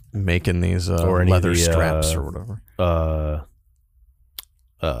keep making these Or any of leather the, straps or whatever.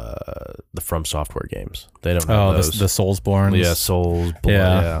 The From Software games. They don't have those. The Soulsborne. Yeah, Souls.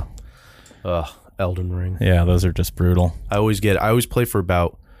 Yeah. Elden Ring. Yeah, those are just brutal. I always play for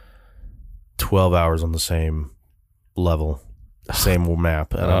about 12 hours on the same level, same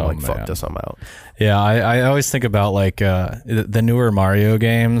map, and I'm like, fuck this, I'm out. Yeah, I always think about like the newer Mario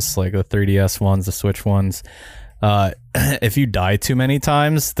games, like the 3DS ones, the Switch ones. If you die too many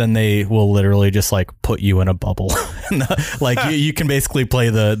times, then they will literally just like put you in a bubble. Like you can basically play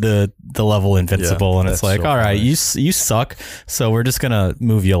the level invincible, and it's like, all right, you suck, so we're just gonna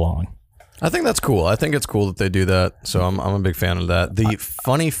move you along. I think that's cool. I think it's cool that they do that. So I'm a big fan of that. The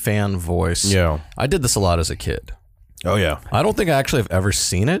funny fan voice. Yeah. I did this a lot as a kid. Oh yeah. I don't think I actually have ever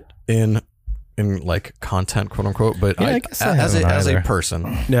seen it in like content, quote unquote, but Yeah, I guess I haven't as a either.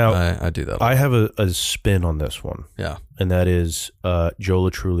 person, Now I do that. I have a spin on this one. Yeah. And that is Joe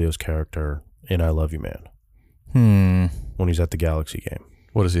Latrulio's character in I Love You Man. When he's at the Galaxy game.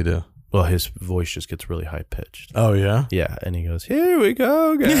 What does he do? Well, his voice just gets really high pitched. Oh yeah. Yeah, and he goes, "Here we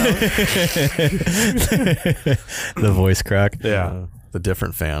go, guys." The voice crack. Yeah. The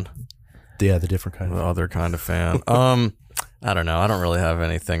different fan. Yeah, the different kind The of. other kind of fan. I don't know. I don't really have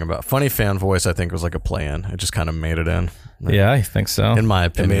anything about funny fan voice. I think was like a play-in. It just kind of made it in. Yeah, I think so. In my It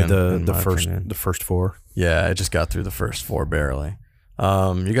opinion. made the first four. Yeah, it just got through the first four barely.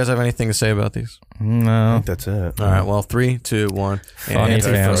 You guys have anything to say about these? I No. think that's it. All right. Well, 3, 2, 1. Funny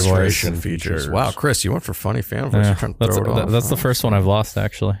Anti-frustration fan features. features. Wow, Chris, you went for funny fan voice. Yeah, You're trying to throw it off. that's the first one I've lost,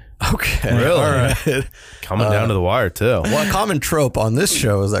 actually. Okay. Really? All right. Coming down to the wire too. Well, a common trope on this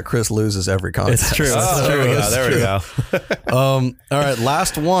show is that Chris loses every contest. It's true. Oh, there we go. There we go. All right,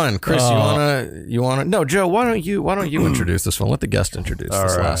 last one. Chris, you wanna? No, Joe. Why don't you introduce this one? Let the guest introduce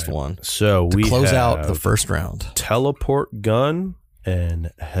this right. last one. So we Close out have the first round. Teleport Gun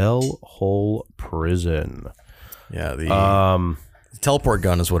and Hellhole Prison. Yeah, the teleport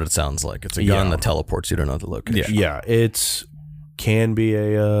gun is what it sounds like. It's a gun that teleports you to another location. Yeah, it's can be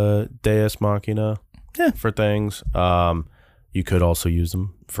a Deus Machina for things. You could also use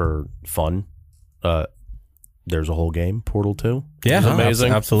them for fun. There's a whole game, Portal 2. Yeah, It's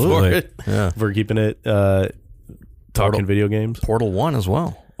amazing. absolutely. For keeping it talking video games. Portal 1 as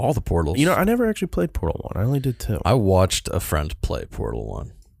well. All the portals. You know, I never actually played Portal 1. I only did 2. I watched a friend play Portal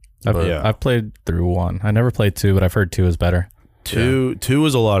 1. I've played through 1. I never played 2, but I've heard 2 is better. Two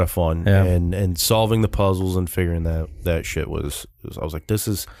was a lot of fun, Yeah. and solving the puzzles and figuring that shit was I was like, this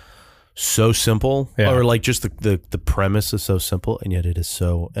is so simple, or like just the premise is so simple, and yet it is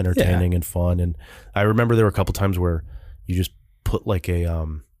so entertaining and fun. And I remember there were a couple times where you just put like it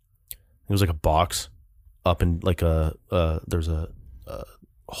was like a box up in like there's a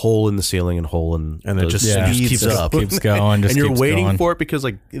hole in the ceiling and hole in it just keeps up, keeps going, and you're waiting going. for it because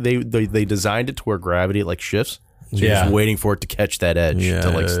like they designed it to where gravity like shifts. So you're Yeah. just waiting for it to catch that edge to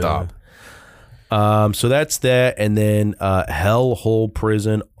like stop. So that's that, and then Hellhole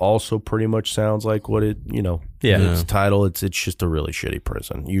Prison also pretty much sounds like what it its title. It's just a really shitty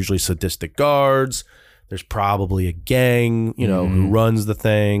prison. Usually sadistic guards. There's probably a gang who runs the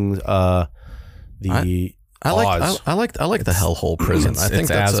thing. I like the Hellhole Prison. I think it's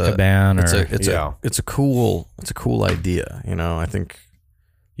that's Azkaban it's a cool idea. You know, I think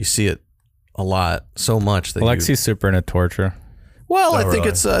you see it a lot, so much that Alexi's super into torture. Well, I think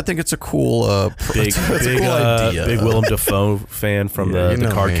it's a cool big cool idea. Big Willem Dafoe fan from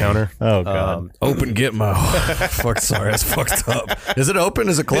the card counter. Oh god, open Gitmo. Fuck, sorry, it's fucked up. Is it open?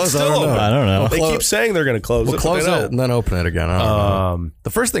 Is it closed? It's still I don't know. They keep saying they're going to close We'll it. close it and then open it again. I don't know. The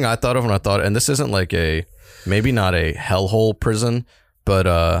first thing I thought of when I thought, and this isn't like maybe not a hellhole prison,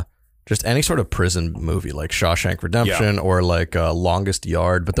 but just any sort of prison movie like Shawshank Redemption or like Longest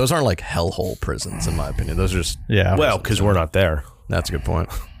Yard, but those aren't like hellhole prisons in my opinion. Those are just Well, because we're not there. That's a good point.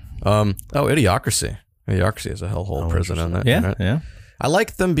 Idiocracy. Idiocracy is a hellhole prison, isn't it? Yeah, Right? yeah. I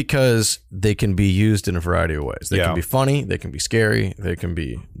like them because they can be used in a variety of ways. They can be funny, they can be scary, they can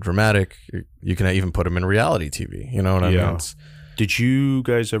be dramatic. You can even put them in reality TV. You know what I mean? Did you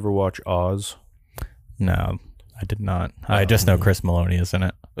guys ever watch Oz? No, I did not. I just know Chris Maloney is in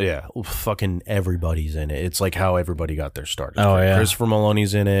it. Yeah, fucking everybody's in it. It's like how everybody got their start. Oh, yeah. Christopher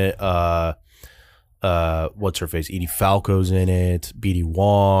Maloney's in it. What's her face? Edie Falco's in it. BD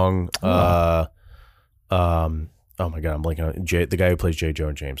Wong. Oh my god, I'm blanking on the guy who plays J.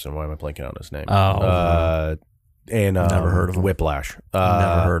 Jonah Jameson. Why am I blanking on his name? And never heard of him. Whiplash.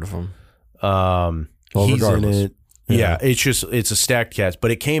 Never heard of him. He's regardless. in it. Yeah, it's a stacked cast,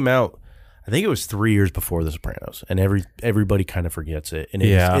 but it came out. I think it was 3 years before The Sopranos, and everybody kind of forgets it. And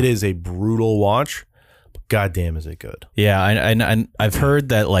it is a brutal watch. But goddamn, is it good? Yeah, and I've heard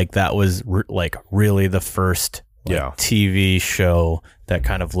that like that was like really the first TV show that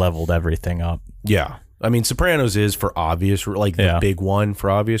kind of leveled everything up. Yeah. I mean, Sopranos is for obvious, like the big one for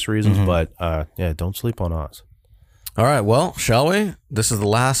obvious reasons, but don't sleep on Oz. All right, well, shall we? This is the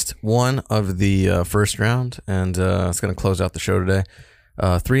last one of the first round, and it's going to close out the show today.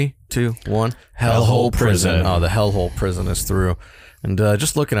 3, 2, 1. Hellhole Prison. Oh, the Hellhole Prison is through. And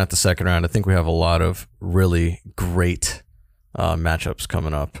just looking at the second round, I think we have a lot of really great matchups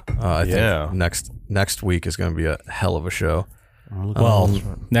coming up. I think next week is going to be a hell of a show. Well,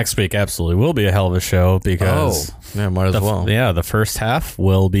 next week absolutely will be a hell of a show because might as well. Yeah, the first half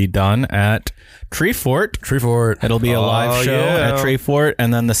will be done at Treefort. It'll be a live show at Treefort,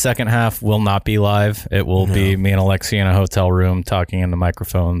 and then the second half will not be live. It will be me and Alexi in a hotel room talking into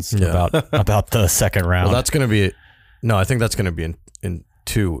microphones about the second round. Well, that's going to be I think that's going to be in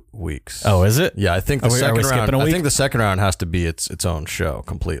 2 weeks. Oh, is it? Yeah, I think the second round. I think the second round has to be its own show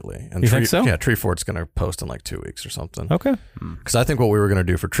completely. And you think so? Yeah, Treefort's going to post in like 2 weeks or something. Okay. Because I think what we were going to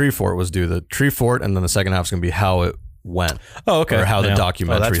do for Treefort was do the Treefort, and then the second half is going to be how it went. Oh, okay. Or how the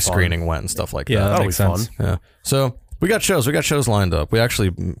documentary screening went and stuff like that. Yeah, that makes sense. Fun. Yeah. So we got shows. We got shows lined up. We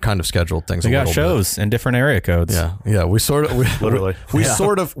actually kind of scheduled things. We got shows in different area codes. Yeah. We sort of literally. We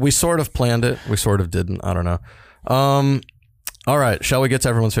sort of planned it. We sort of didn't. I don't know. All right, shall we get to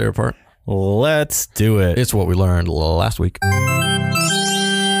everyone's favorite part? Let's do it. It's what we learned last week.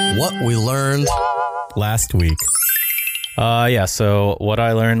 What we learned last week. So what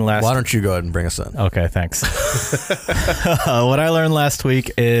I learned last... Why don't you go ahead and bring us in? Okay, thanks. What I learned last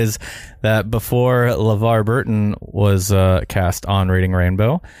week is that before LeVar Burton was cast on Reading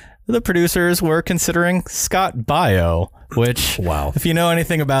Rainbow, the producers were considering Scott Baio, which, if you know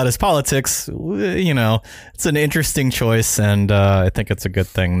anything about his politics, you know, it's an interesting choice, and I think it's a good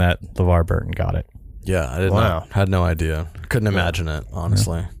thing that LeVar Burton got it. Yeah, I didn't know. Had no idea. Couldn't imagine it,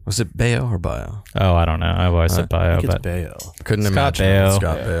 honestly. Yeah. Was it Baio or Bio? Oh, I don't know. I've always said Bio, but Baio. Couldn't imagine it.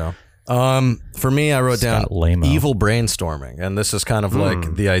 Scott Baio. For me, I wrote down evil brainstorming, and this is kind of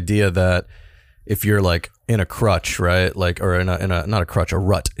like the idea that if you're like in a crutch, right? Like, or in a not a crutch, a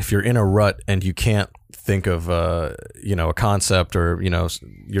rut. If you're in a rut and you can't think of a concept, or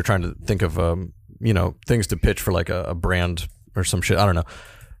you're trying to think of things to pitch for like a brand or some shit. I don't know.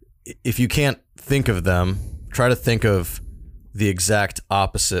 If you can't think of them, try to think of the exact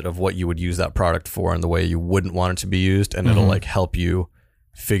opposite of what you would use that product for and the way you wouldn't want it to be used, and it'll like help you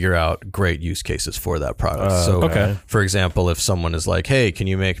figure out great use cases for that product. For example, if someone is like, hey, can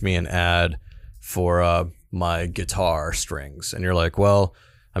you make me an ad for my guitar strings? And you're like, well,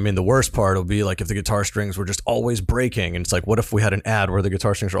 I mean, the worst part will be like if the guitar strings were just always breaking, and it's like, what if we had an ad where the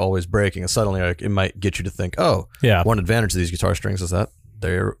guitar strings are always breaking? And suddenly like, it might get you to think, one advantage of these guitar strings is that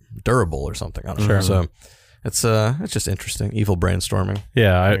they're durable or something. I don't know. So it's just interesting. Evil brainstorming.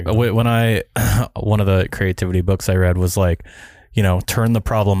 Yeah. One of the creativity books I read was like, turn the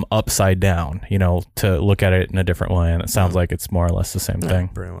problem upside down, to look at it in a different way. And it sounds like it's more or less the same thing.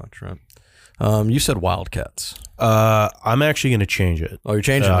 Pretty much, right? You said Wildcats. I'm actually going to change it. Oh, you're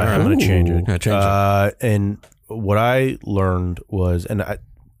changing it? I'm going to change it. Yeah, change it. And what I learned was, and I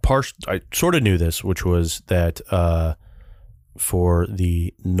sort of knew this, which was that for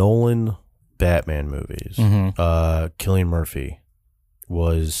the Nolan Batman movies, Cillian Murphy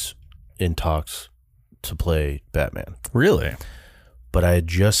was in talks to play Batman. Really? But I had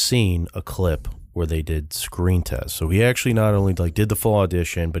just seen a clip where they did screen tests. So he actually not only like did the full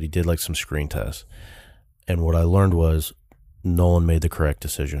audition, but he did like some screen tests. And what I learned was Nolan made the correct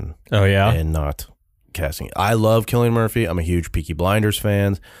decision. Oh, yeah? And not casting it. I love Cillian Murphy. I'm a huge Peaky Blinders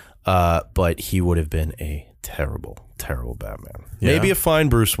fan. But he would have been a terrible, terrible Batman. Yeah. Maybe a fine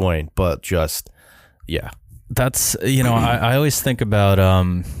Bruce Wayne, but just, yeah. That's, I always think about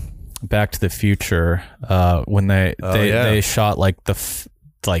Back to the Future when they shot like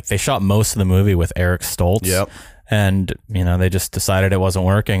they shot most of the movie with Eric Stoltz. Yep. And, they just decided it wasn't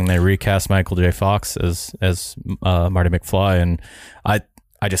working. They recast Michael J. Fox as Marty McFly. And I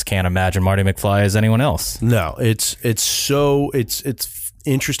just can't imagine Marty McFly as anyone else. No, it's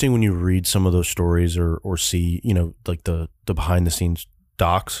interesting when you read some of those stories or see, like the behind the scenes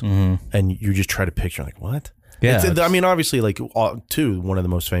docs, and you just try to picture like, what? Yeah. I mean, obviously, like, one of the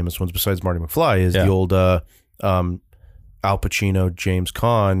most famous ones besides Marty McFly is the old Al Pacino, James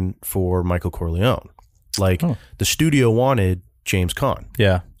Caan for Michael Corleone. Like, the studio wanted James Caan.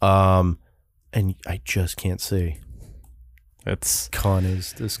 Yeah. And I just can't see. Caan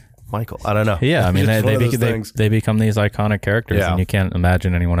is this Michael. I don't know. Yeah, I mean, they become these iconic characters, and you can't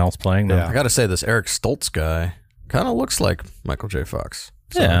imagine anyone else playing them. I got to say, this Eric Stoltz guy kind of looks like Michael J. Fox.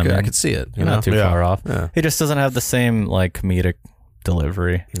 So Yeah, I could see it. You know, not too far off. Yeah. He just doesn't have the same like comedic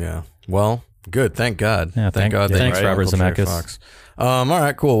delivery. Yeah. Well, good. Thank God. Yeah, thank God. thanks, Right? Robert Uncle Jerry Zemeckis. Fox. All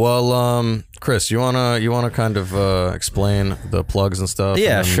right, cool. Well, Chris, you wanna kind of explain the plugs and stuff?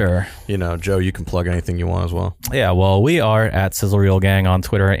 Yeah, and then, sure. You know, Joe, you can plug anything you want as well. Yeah, well, we are at Sizzle Reel Gang on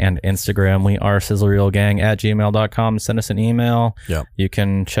Twitter and Instagram. We are sizzlereelgang@gmail.com. Send us an email. Yep. You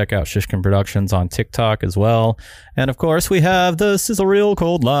can check out Shishkin Productions on TikTok as well. And of course, we have the Sizzle Reel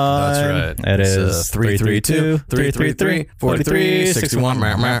Cold Line. That's right. It is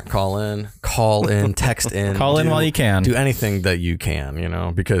 332-333-4361. Call in, text in. Call in while you can. Do anything that you can, you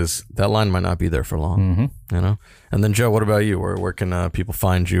know, because that line might not be there for long, you know? And then, Joe, what about you? Where can people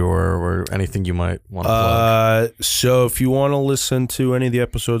find you or anything you might want to plug? So if you want to listen to any of the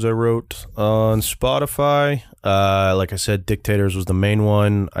episodes I wrote on Spotify, like I said, Dictators was the main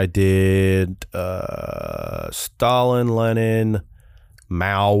one. I did Stalin, Lenin,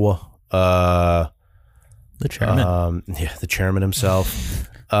 Mao, The chairman. the chairman himself.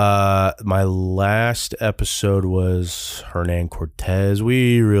 My last episode was Hernan Cortez.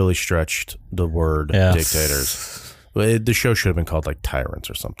 We really stretched the word dictators. The show should have been called like Tyrants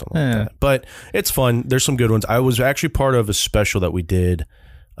or something like that. But it's fun. There's some good ones. I was actually part of a special that we did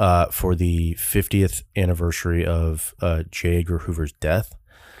for the 50th anniversary of J. Edgar Hoover's death.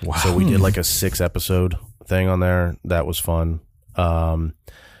 Wow. So we did like a 6-episode thing on there. That was fun.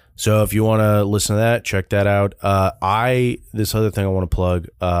 So if you want to listen to that, check that out. This other thing I want to plug,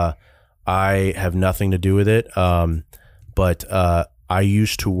 I have nothing to do with it, but I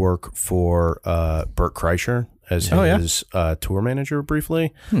used to work for Bert Kreischer as his tour manager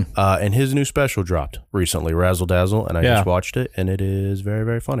briefly, and his new special dropped recently, Razzle Dazzle, and I just watched it, and it is very,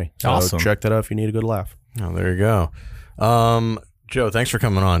 very funny. So awesome. Check that out if you need a good laugh. Oh, there you go. Joe, thanks for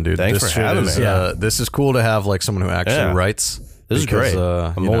coming on, dude. Thanks for having me. This is cool to have like someone who actually writes. This is great.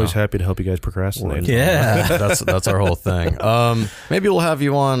 I'm always happy to help you guys procrastinate. Yeah. that's our whole thing. Maybe we'll have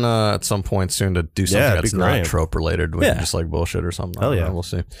you on at some point soon to do something that's not trope related. We can just like bullshit or something. Hell yeah. We'll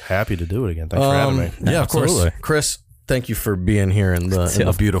see. Happy to do it again. Thanks for having me. Yeah, of course. Absolutely. Chris, thank you for being here in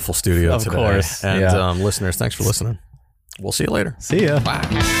the beautiful studio Of today. course. And listeners, thanks for listening. We'll see you later. See ya. Bye.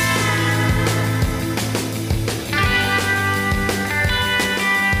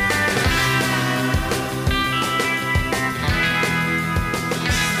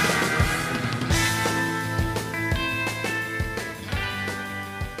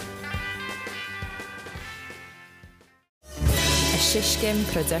 Shishkin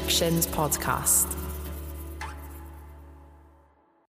Productions podcast.